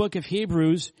why the book of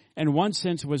Hebrews, in one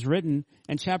sense, was written.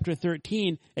 In chapter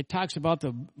 13, it talks about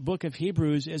the book of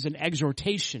Hebrews as an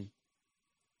exhortation.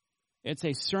 It's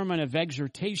a sermon of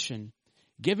exhortation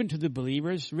given to the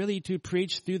believers, really to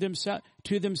preach to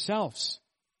themselves.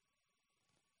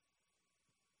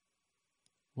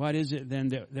 What is it then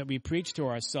that we preach to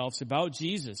ourselves about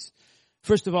Jesus?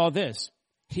 First of all, this.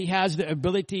 He has the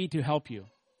ability to help you.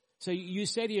 So you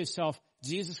say to yourself,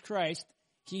 Jesus Christ,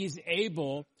 He's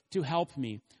able to help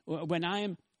me. When I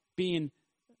am being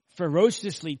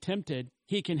ferociously tempted,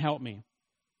 he can help me.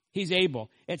 He's able.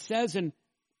 It says in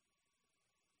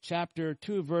chapter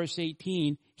 2, verse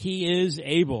 18, he is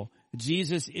able.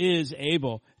 Jesus is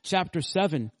able. Chapter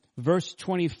 7, verse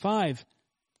 25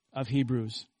 of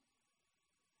Hebrews.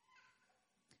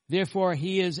 Therefore,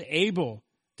 he is able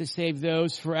to save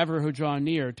those forever who draw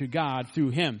near to God through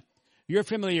him. You're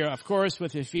familiar, of course,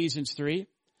 with Ephesians 3.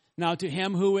 Now, to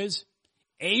him who is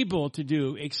able to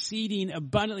do exceeding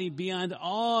abundantly beyond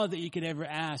all that you could ever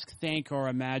ask, think, or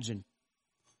imagine.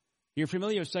 You're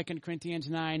familiar with 2 Corinthians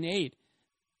 9:8.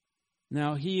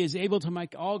 Now, he is able to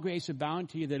make all grace abound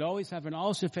to you, that always have an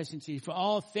all sufficiency for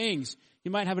all things.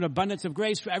 You might have an abundance of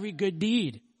grace for every good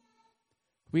deed.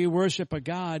 We worship a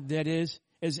God that is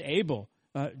able.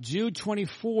 Jude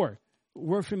 24.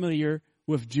 We're familiar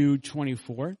with Jude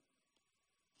 24.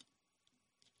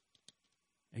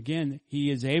 Again,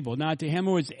 he is able. Now, to him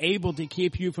who is able to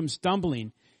keep you from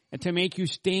stumbling and to make you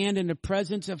stand in the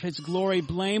presence of his glory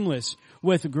blameless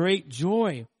with great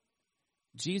joy.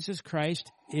 Jesus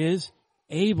Christ is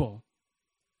able.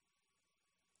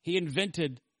 He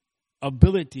invented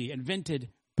ability, invented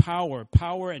power.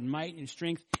 Power and might and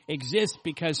strength exist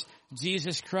because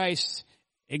Jesus Christ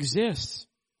exists.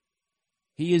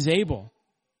 He is able.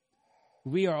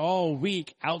 We are all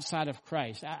weak outside of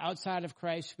Christ. Outside of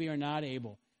Christ, we are not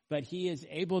able. But he is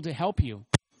able to help you.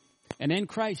 And in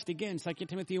Christ, again, 2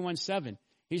 Timothy 1:7,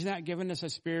 he's not given us a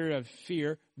spirit of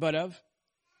fear, but of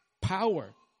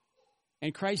power.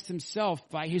 And Christ himself,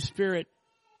 by his Spirit,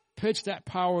 puts that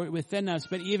power within us.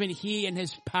 But even he in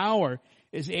his power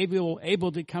is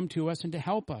able to come to us and to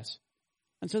help us.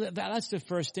 And so that's the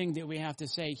first thing that we have to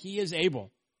say. He is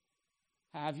able.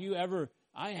 Have you ever...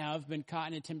 I have been caught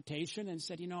in a temptation and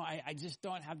said, I just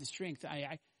don't have the strength.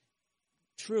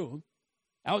 True.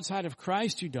 Outside of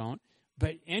Christ you don't,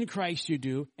 but in Christ you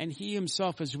do, and he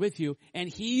himself is with you, and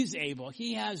he's able.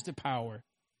 He has the power.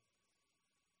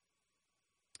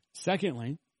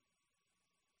 Secondly,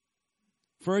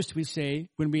 first we say,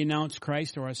 when we announce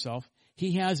Christ to ourselves,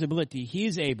 he has ability.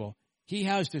 He's able. He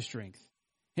has the strength.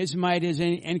 His might is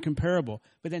incomparable.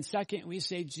 But then second, we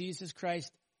say, Jesus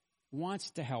Christ wants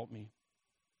to help me.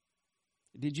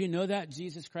 Did you know that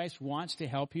Jesus Christ wants to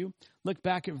help you? Look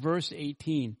back at verse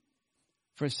 18.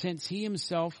 For since he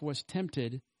himself was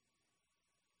tempted,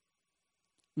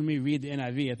 let me read the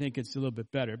NIV. I think it's a little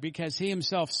bit better. Because he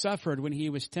himself suffered when he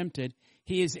was tempted,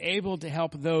 he is able to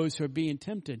help those who are being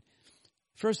tempted.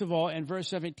 First of all, in verse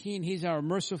 17, he's our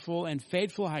merciful and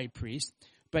faithful high priest.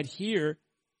 But here,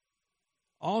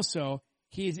 also,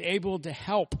 he is able to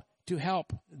help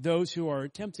those who are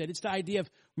tempted. It's the idea of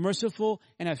merciful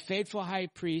and a faithful high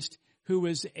priest who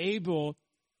is able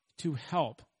to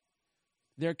help.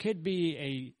 There could be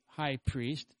a high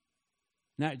priest,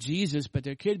 not Jesus, but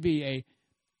there could be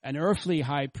an earthly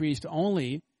high priest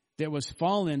only that was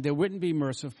fallen, that wouldn't be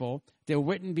merciful, that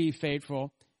wouldn't be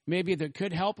faithful, maybe that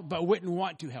could help but wouldn't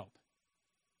want to help,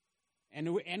 and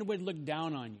would look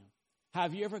down on you.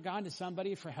 Have you ever gone to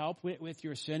somebody for help with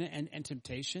your sin and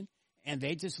temptation, and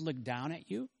they just look down at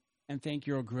you and think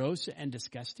you're gross and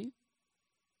disgusting?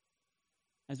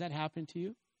 Has that happened to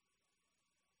you?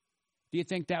 Do you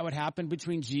think that would happen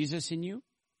between Jesus and you?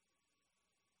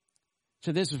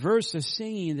 So this verse is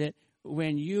saying that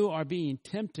when you are being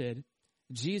tempted,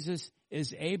 Jesus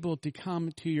is able to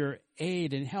come to your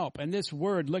aid and help. And this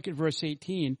word, look at verse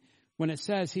 18, when it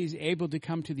says he's able to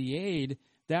come to the aid,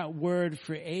 that word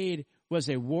for aid was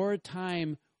a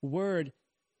wartime word.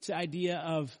 It's the idea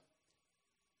of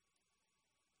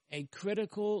a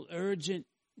critical, urgent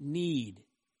need.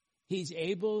 He's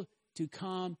able to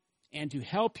come and to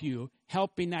help you.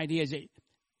 Helping ideas that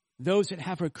those that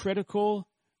have a critical,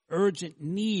 urgent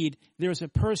need, there's a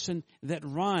person that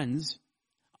runs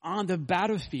on the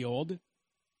battlefield,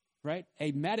 right?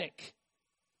 A medic.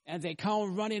 And they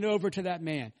come running over to that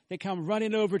man. They come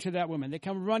running over to that woman. They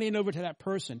come running over to that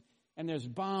person. And there's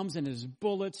bombs and there's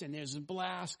bullets and there's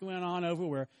blasts going on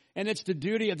everywhere. And it's the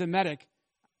duty of the medic.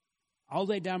 I'll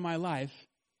lay down my life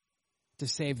to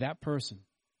save that person.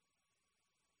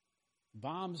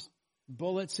 Bombs,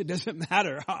 bullets, it doesn't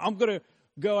matter. I'm going to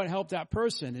go and help that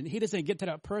person. And he doesn't get to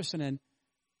that person and,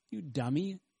 you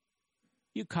dummy,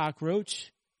 you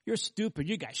cockroach, you're stupid,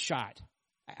 you got shot.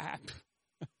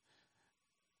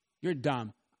 You're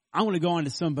dumb. I'm going to go on to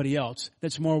somebody else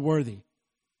that's more worthy.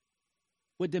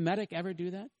 Would the medic ever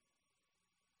do that?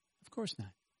 Of course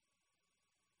not.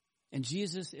 And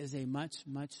Jesus is a much,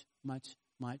 much, much,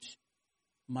 much,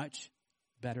 much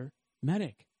better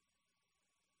medic.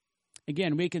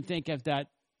 Again, we can think of that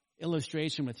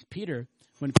illustration with Peter.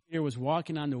 When Peter was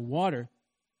walking on the water,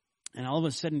 And all of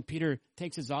a sudden, Peter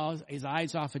takes his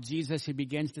eyes off of Jesus. He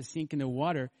begins to sink in the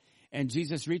water. And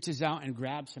Jesus reaches out and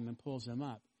grabs him and pulls him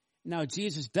up. Now,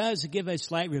 Jesus does give a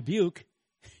slight rebuke.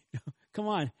 Come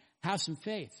on, have some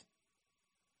faith.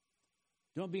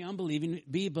 Don't be unbelieving,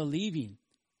 be believing.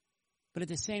 But at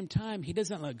the same time, he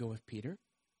doesn't let go of Peter.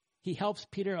 He helps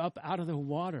Peter up out of the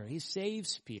water. He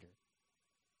saves Peter.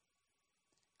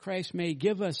 Christ may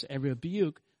give us a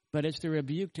rebuke, but it's the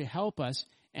rebuke to help us,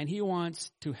 and he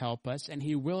wants to help us, and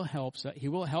he will help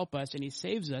us, and he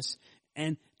saves us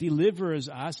and delivers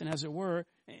us, and as it were,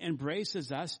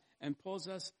 embraces us and pulls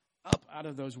us up out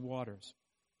of those waters.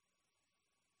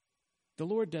 The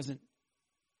Lord doesn't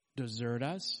desert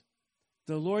us.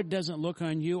 The Lord doesn't look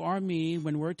on you or me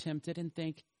when we're tempted and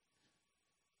think,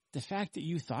 the fact that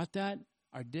you thought that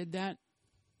or did that,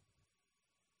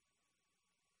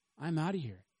 I'm out of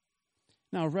here.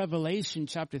 Now, Revelation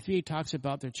chapter 3 talks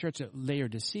about the church at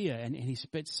Laodicea, and he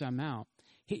spits some out.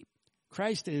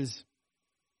 Christ is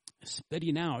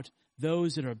spitting out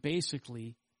those that are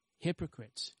basically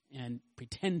hypocrites and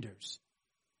pretenders.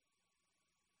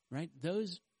 Right?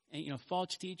 Those,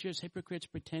 false teachers, hypocrites,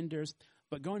 pretenders,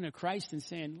 but going to Christ and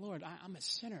saying, Lord, I'm a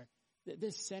sinner.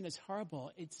 This sin is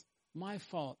horrible. It's my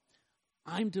fault.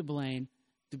 I'm to blame.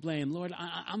 Lord,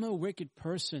 I'm a wicked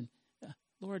person.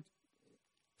 Lord,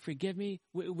 forgive me.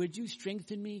 Would you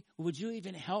strengthen me? Would you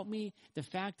even help me? The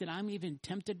fact that I'm even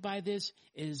tempted by this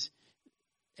is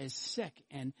sick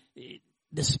and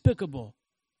despicable.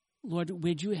 Lord,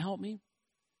 would you help me?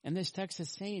 And this text is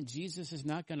saying Jesus is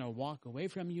not going to walk away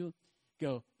from you,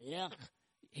 go, yeah.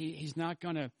 He's not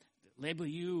going to label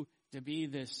you to be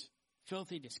this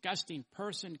filthy, disgusting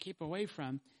person to keep away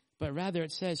from. But rather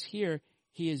it says here,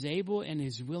 he is able and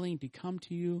is willing to come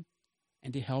to you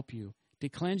and to help you, to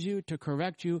cleanse you, to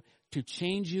correct you, to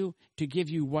change you, to give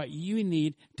you what you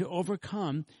need to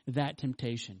overcome that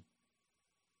temptation.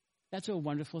 That's a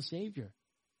wonderful Savior.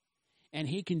 And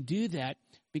he can do that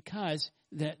because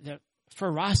the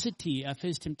ferocity of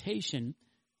his temptation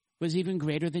was even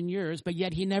greater than yours, but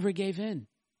yet he never gave in.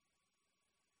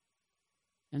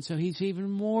 And so he's even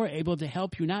more able to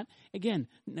help you.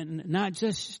 Not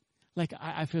just like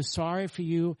I feel sorry for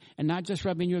you and not just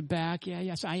rubbing your back. Yeah,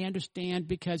 yes, I understand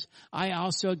because I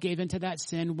also gave into that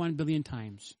sin 1 billion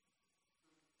times.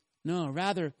 No,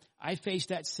 rather, I faced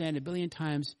that sin 1 billion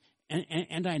times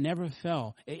and I never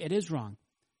fell. It is wrong.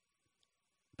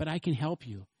 But I can help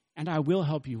you and I will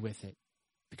help you with it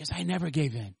because I never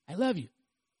gave in. I love you.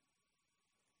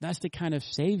 That's the kind of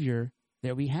Savior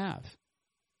that we have.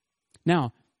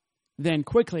 Now, then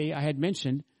quickly, I had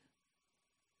mentioned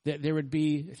that there would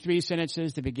be 3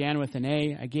 sentences that began with an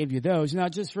A. I gave you those. Now,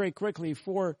 just very quickly,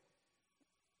 4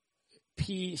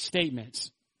 P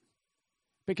statements.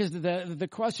 Because the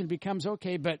question becomes,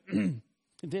 okay, but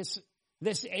this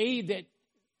A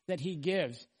that he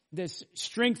gives, this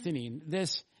strengthening,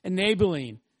 this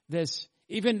enabling, this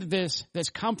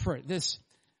comfort, this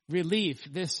relief,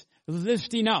 this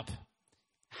lifting up.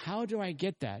 How do I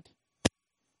get that?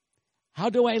 How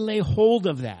do I lay hold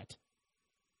of that?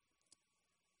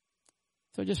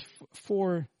 So just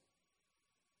 4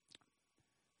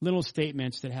 little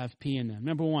statements that have P in them.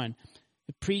 Number 1,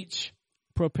 preach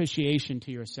propitiation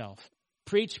to yourself.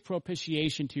 Preach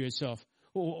propitiation to yourself.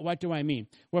 What do I mean?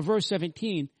 Well, verse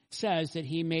 17 says that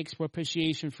he makes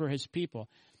propitiation for his people.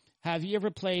 Have you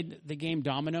ever played the game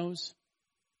dominoes?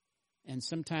 And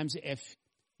sometimes if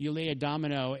you lay a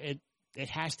domino, it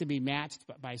has to be matched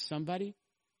by somebody.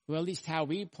 Well, at least how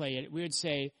we play it, we would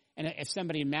say, and if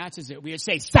somebody matches it, we would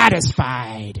say,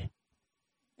 satisfied.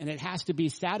 And it has to be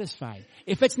satisfied.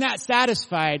 If it's not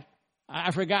satisfied,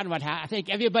 I've forgotten what happened. I think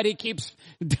everybody keeps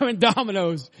doing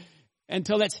dominoes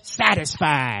until it's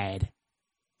satisfied.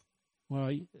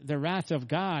 Well, the wrath of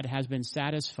God has been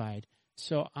satisfied.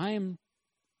 So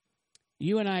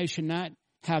you and I should not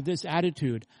have this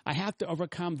attitude. I have to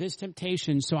overcome this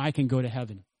temptation so I can go to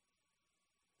heaven.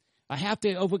 I have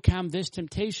to overcome this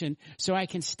temptation so I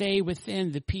can stay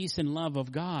within the peace and love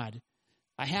of God.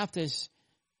 I have to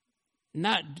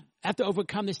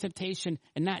overcome this temptation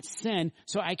and not sin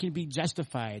so I can be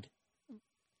justified.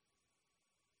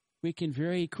 We can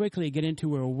very quickly get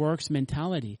into a works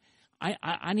mentality.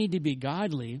 I need to be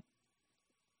godly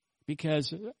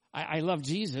because I love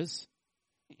Jesus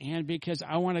and because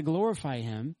I want to glorify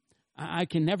him. I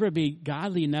can never be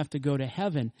godly enough to go to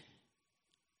heaven.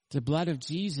 The blood of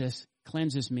Jesus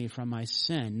cleanses me from my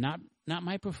sin, not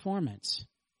my performance.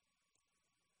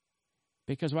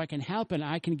 Because what can happen,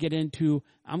 I can get into,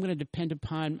 I'm going to depend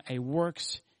upon a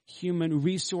works, human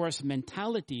resource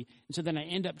mentality. And so then I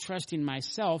end up trusting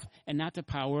myself and not the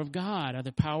power of God or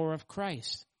the power of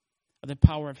Christ or the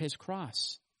power of his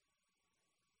cross.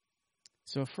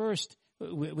 So first,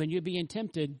 when you're being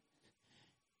tempted,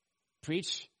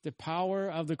 preach the power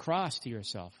of the cross to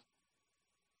yourself.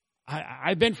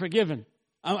 I've been forgiven.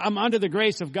 I'm under the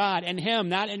grace of God and Him,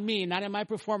 not in me, not in my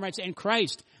performance. In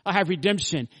Christ, I have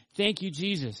redemption. Thank you,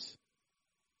 Jesus.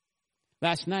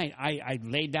 Last night, I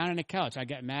laid down on the couch. I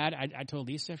got mad. I told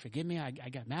Lisa, forgive me. I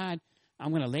got mad. I'm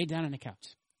going to lay down on the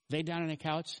couch. Lay down on the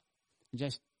couch and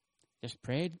just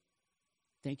prayed.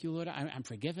 Thank you, Lord. I'm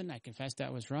forgiven. I confess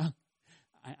that was wrong.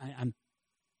 I'm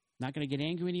not going to get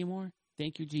angry anymore.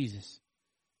 Thank you, Jesus.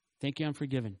 Thank you, I'm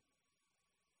forgiven.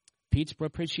 Preach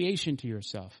propitiation to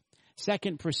yourself.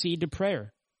 Second, proceed to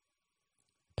prayer.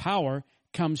 Power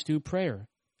comes through prayer.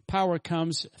 Power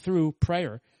comes through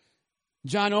prayer.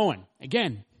 John Owen,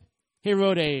 again, he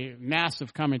wrote a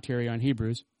massive commentary on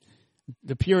Hebrews.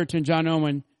 The Puritan John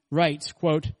Owen writes,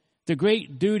 quote, "The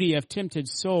great duty of tempted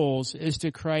souls is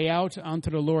to cry out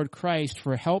unto the Lord Christ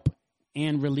for help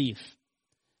and relief."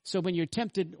 So when you're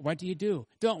tempted, what do?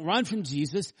 Don't run from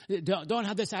Jesus. Don't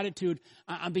have this attitude,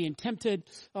 I'm being tempted.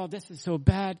 Oh, this is so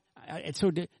bad.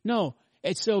 No,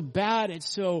 it's so bad. It's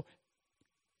so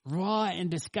raw and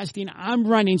disgusting. I'm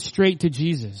running straight to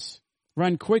Jesus.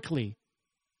 Run quickly.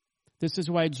 This is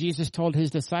why Jesus told his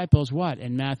disciples what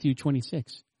in Matthew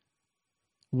 26?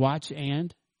 Watch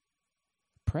and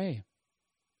pray.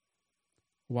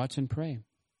 Watch and pray.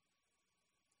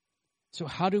 So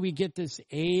how do we get this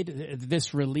aid,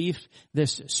 this relief,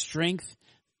 this strength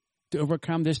to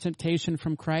overcome this temptation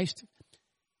from Christ?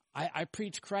 I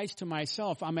preach Christ to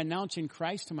myself. I'm announcing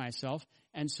Christ to myself.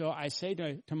 And so I say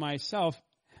to myself,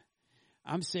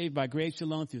 I'm saved by grace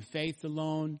alone, through faith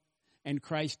alone, and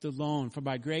Christ alone. For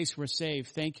by grace we're saved.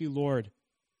 Thank you, Lord.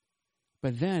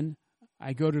 But then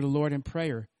I go to the Lord in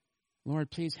prayer. Lord,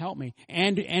 please help me.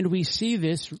 And we see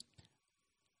this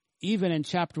even in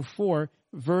chapter 4,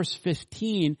 verse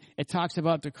 15, it talks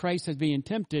about the Christ as being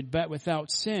tempted, but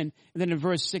without sin. And then in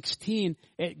verse 16,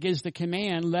 it gives the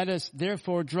command, let us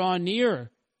therefore draw near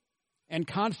in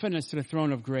confidence to the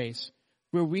throne of grace,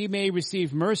 where we may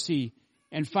receive mercy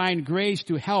and find grace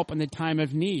to help in the time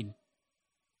of need.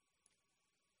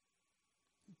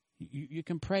 You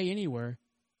can pray anywhere,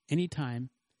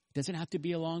 anytime. It doesn't have to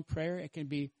be a long prayer. It can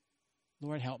be,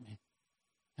 Lord, help me.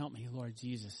 Help me, Lord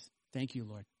Jesus. Thank you,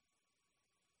 Lord.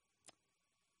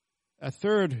 A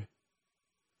third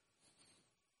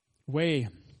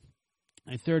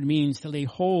means to lay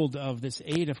hold of this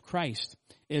aid of Christ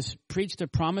is preach the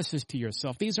promises to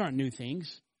yourself. These aren't new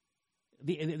things.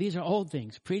 These are old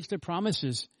things. Preach the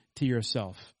promises to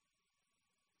yourself.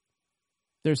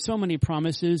 There's so many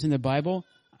promises in the Bible.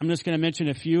 I'm just going to mention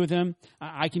a few of them.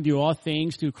 I can do all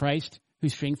things through Christ who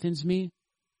strengthens me.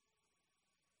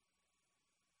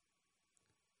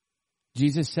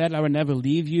 Jesus said, I will never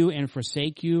leave you and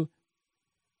forsake you.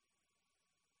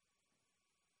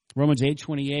 Romans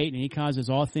 8:28, and he causes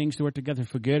all things to work together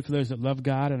for good for those that love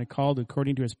God and are called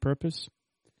according to his purpose.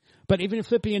 But even in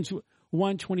Philippians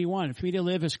 1:21, for me to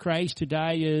live is Christ, to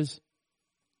die is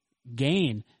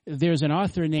gain. There's an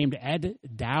author named Ed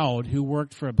Dowd who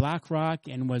worked for BlackRock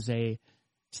and was a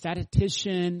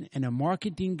statistician and a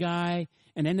marketing guy.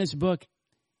 And in this book,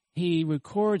 he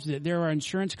records that there are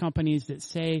insurance companies that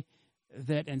say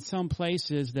that in some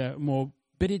places the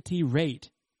morbidity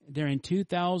rate during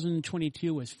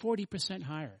 2022 was 40%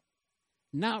 higher,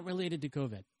 not related to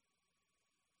COVID.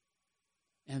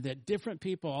 And that different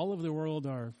people all over the world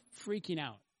are freaking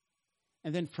out.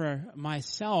 And then for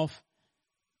myself,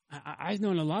 I've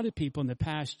known a lot of people in the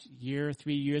past year,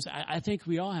 3 years, I think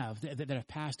we all have, that have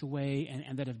passed away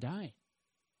and that have died.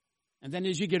 And then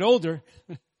as you get older,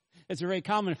 it's very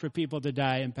common for people to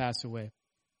die and pass away.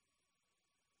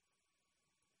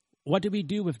 What do we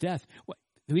do with death?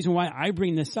 The reason why I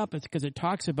bring this up is because it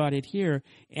talks about it here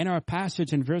in our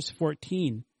passage in verse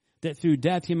 14, that through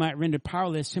death he might render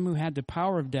powerless him who had the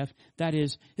power of death, that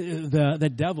is,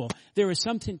 the devil. There are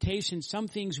some temptations, some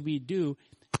things we do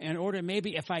in order,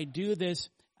 maybe if I do this,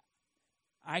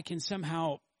 I can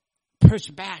somehow push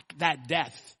back that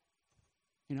death.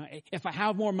 You know, if I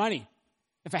have more money,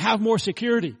 if I have more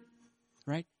security,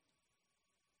 right?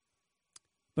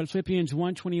 But Philippians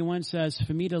 1:21 says,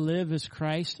 for me to live is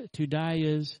Christ, to die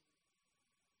is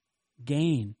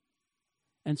gain.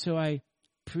 And so I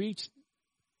preach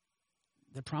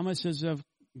the promises of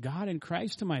God and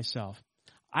Christ to myself.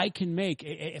 I can make,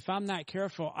 if I'm not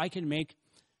careful, I can make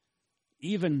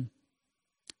even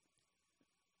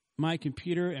my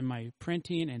computer and my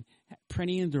printing and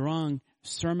printing the wrong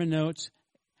sermon notes,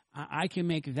 I can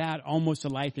make that almost a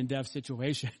life and death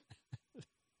situation.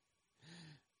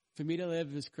 For me to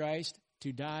live is Christ,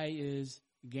 to die is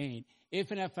gain.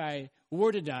 If and if I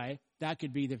were to die, that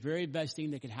could be the very best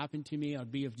thing that could happen to me. It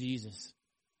would be of Jesus.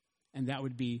 And that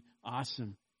would be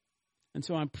awesome. And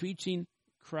so I'm preaching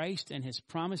Christ and his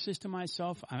promises to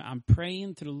myself. I'm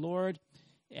praying to the Lord.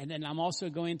 And then I'm also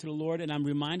going to the Lord and I'm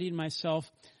reminding myself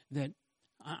that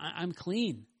I'm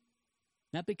clean.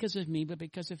 Not because of me, but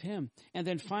because of him. And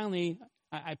then finally,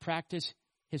 I practice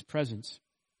his presence.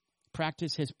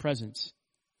 Practice his presence.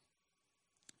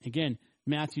 Again,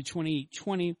 Matthew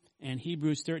 28:20 and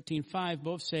Hebrews 13:5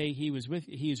 both say he is with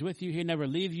you. He'll never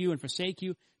leave you and forsake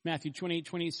you. Matthew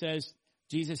 28:20 says,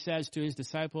 Jesus says to his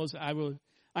disciples, I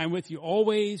am with you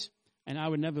always, and I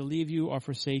will never leave you or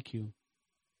forsake you.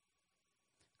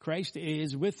 Christ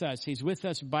is with us. He's with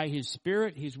us by his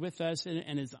Spirit. He's with us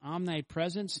in his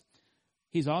omnipresence.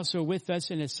 He's also with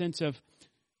us in a sense of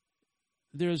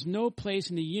there's no place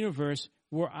in the universe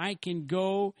where I can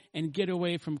go and get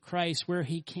away from Christ where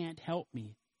he can't help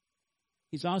me.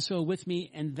 He's also with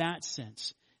me in that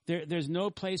sense. There's no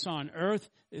place on earth,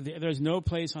 there's no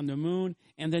place on the moon,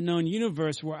 and the known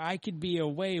universe where I could be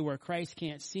away where Christ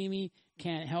can't see me,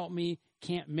 can't help me,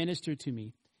 can't minister to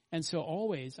me. And so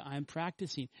always I'm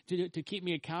practicing. To keep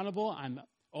me accountable, I'm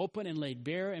open and laid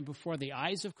bare and before the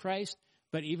eyes of Christ.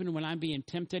 But even when I'm being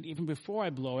tempted, even before I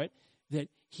blow it, that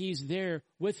he's there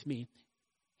with me.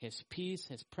 His peace,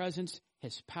 his presence,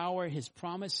 his power, his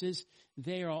promises,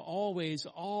 they are always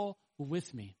all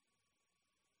with me.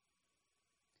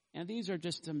 And these are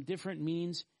just some different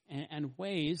means and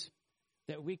ways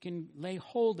that we can lay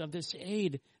hold of this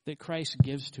aid that Christ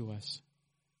gives to us.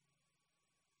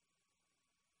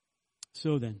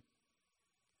 So then,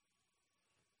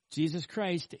 Jesus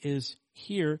Christ is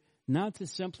here not to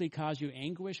simply cause you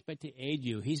anguish, but to aid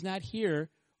you. He's not here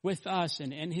with us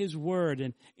and in his word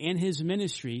and in his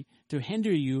ministry to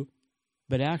hinder you,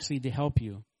 but actually to help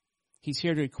you. He's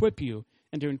here to equip you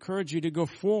and to encourage you to go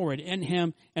forward in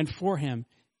him and for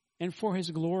his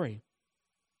glory.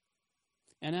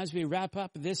 And as we wrap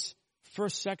up this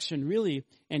first section, really,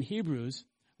 in Hebrews,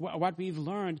 what we've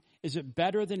learned is that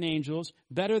better than angels,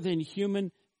 better than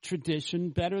human tradition,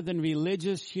 better than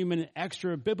religious, human,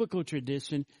 extra-biblical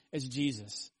tradition is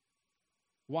Jesus.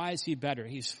 Why is he better?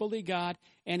 He's fully God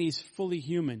and he's fully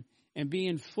human. And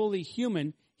being fully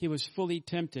human, he was fully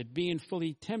tempted. Being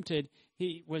fully tempted,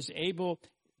 he was able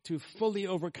to fully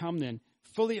overcome them.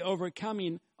 Fully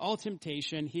overcoming all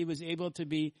temptation, he was able to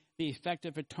be the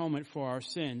effective atonement for our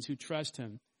sins who trust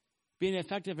him. Being an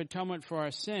effective atonement for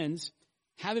our sins,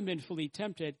 having been fully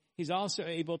tempted, he's also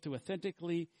able to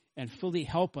authentically and fully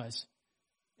help us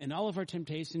in all of our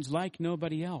temptations like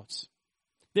nobody else.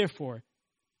 Therefore,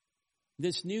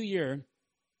 this new year,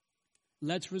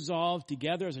 let's resolve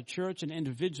together as a church and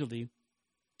individually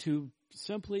to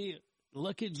simply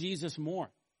look at Jesus more.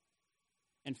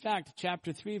 In fact,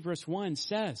 chapter 3, verse 1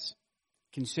 says,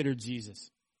 consider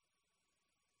Jesus.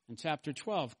 And chapter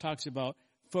 12 talks about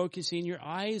focusing your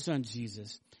eyes on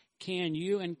Jesus. Can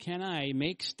you and can I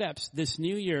make steps this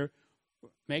new year,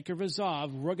 make a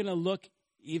resolve? We're going to look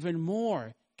even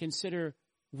more, consider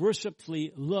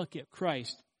worshipfully look at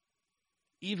Christ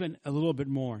even a little bit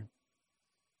more.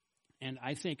 And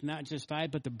I think not just I,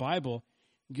 but the Bible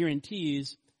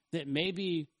guarantees that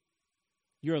maybe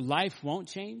your life won't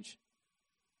change.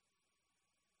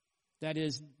 That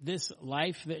is, this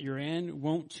life that you're in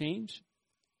won't change,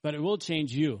 but it will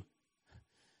change you.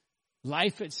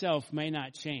 Life itself may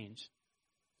not change.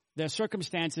 The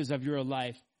circumstances of your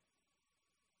life,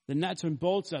 the nuts and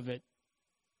bolts of it,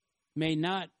 may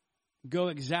not go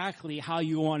exactly how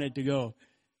you want it to go.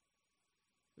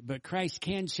 But Christ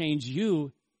can change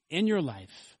you in your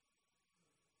life.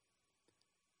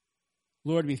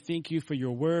 Lord, we thank you for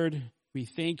your word. We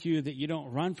thank you that you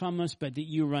don't run from us, but that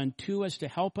you run to us to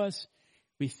help us.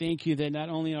 We thank you that not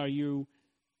only are you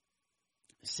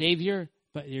Savior,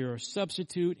 but you're a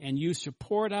substitute and you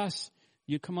support us.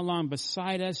 You come along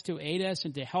beside us to aid us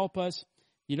and to help us.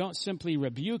 You don't simply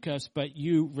rebuke us, but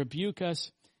you rebuke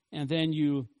us and then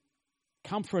you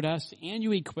comfort us and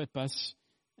you equip us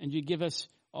and you give us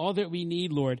all that we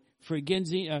need, Lord.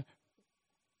 Forgiveness,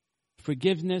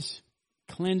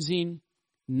 cleansing,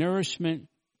 nourishment,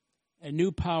 a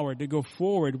new power to go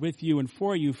forward with you and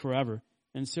for you forever.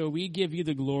 And so we give you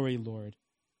the glory, Lord.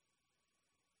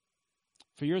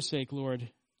 For your sake, Lord,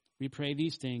 we pray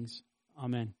these things.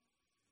 Amen.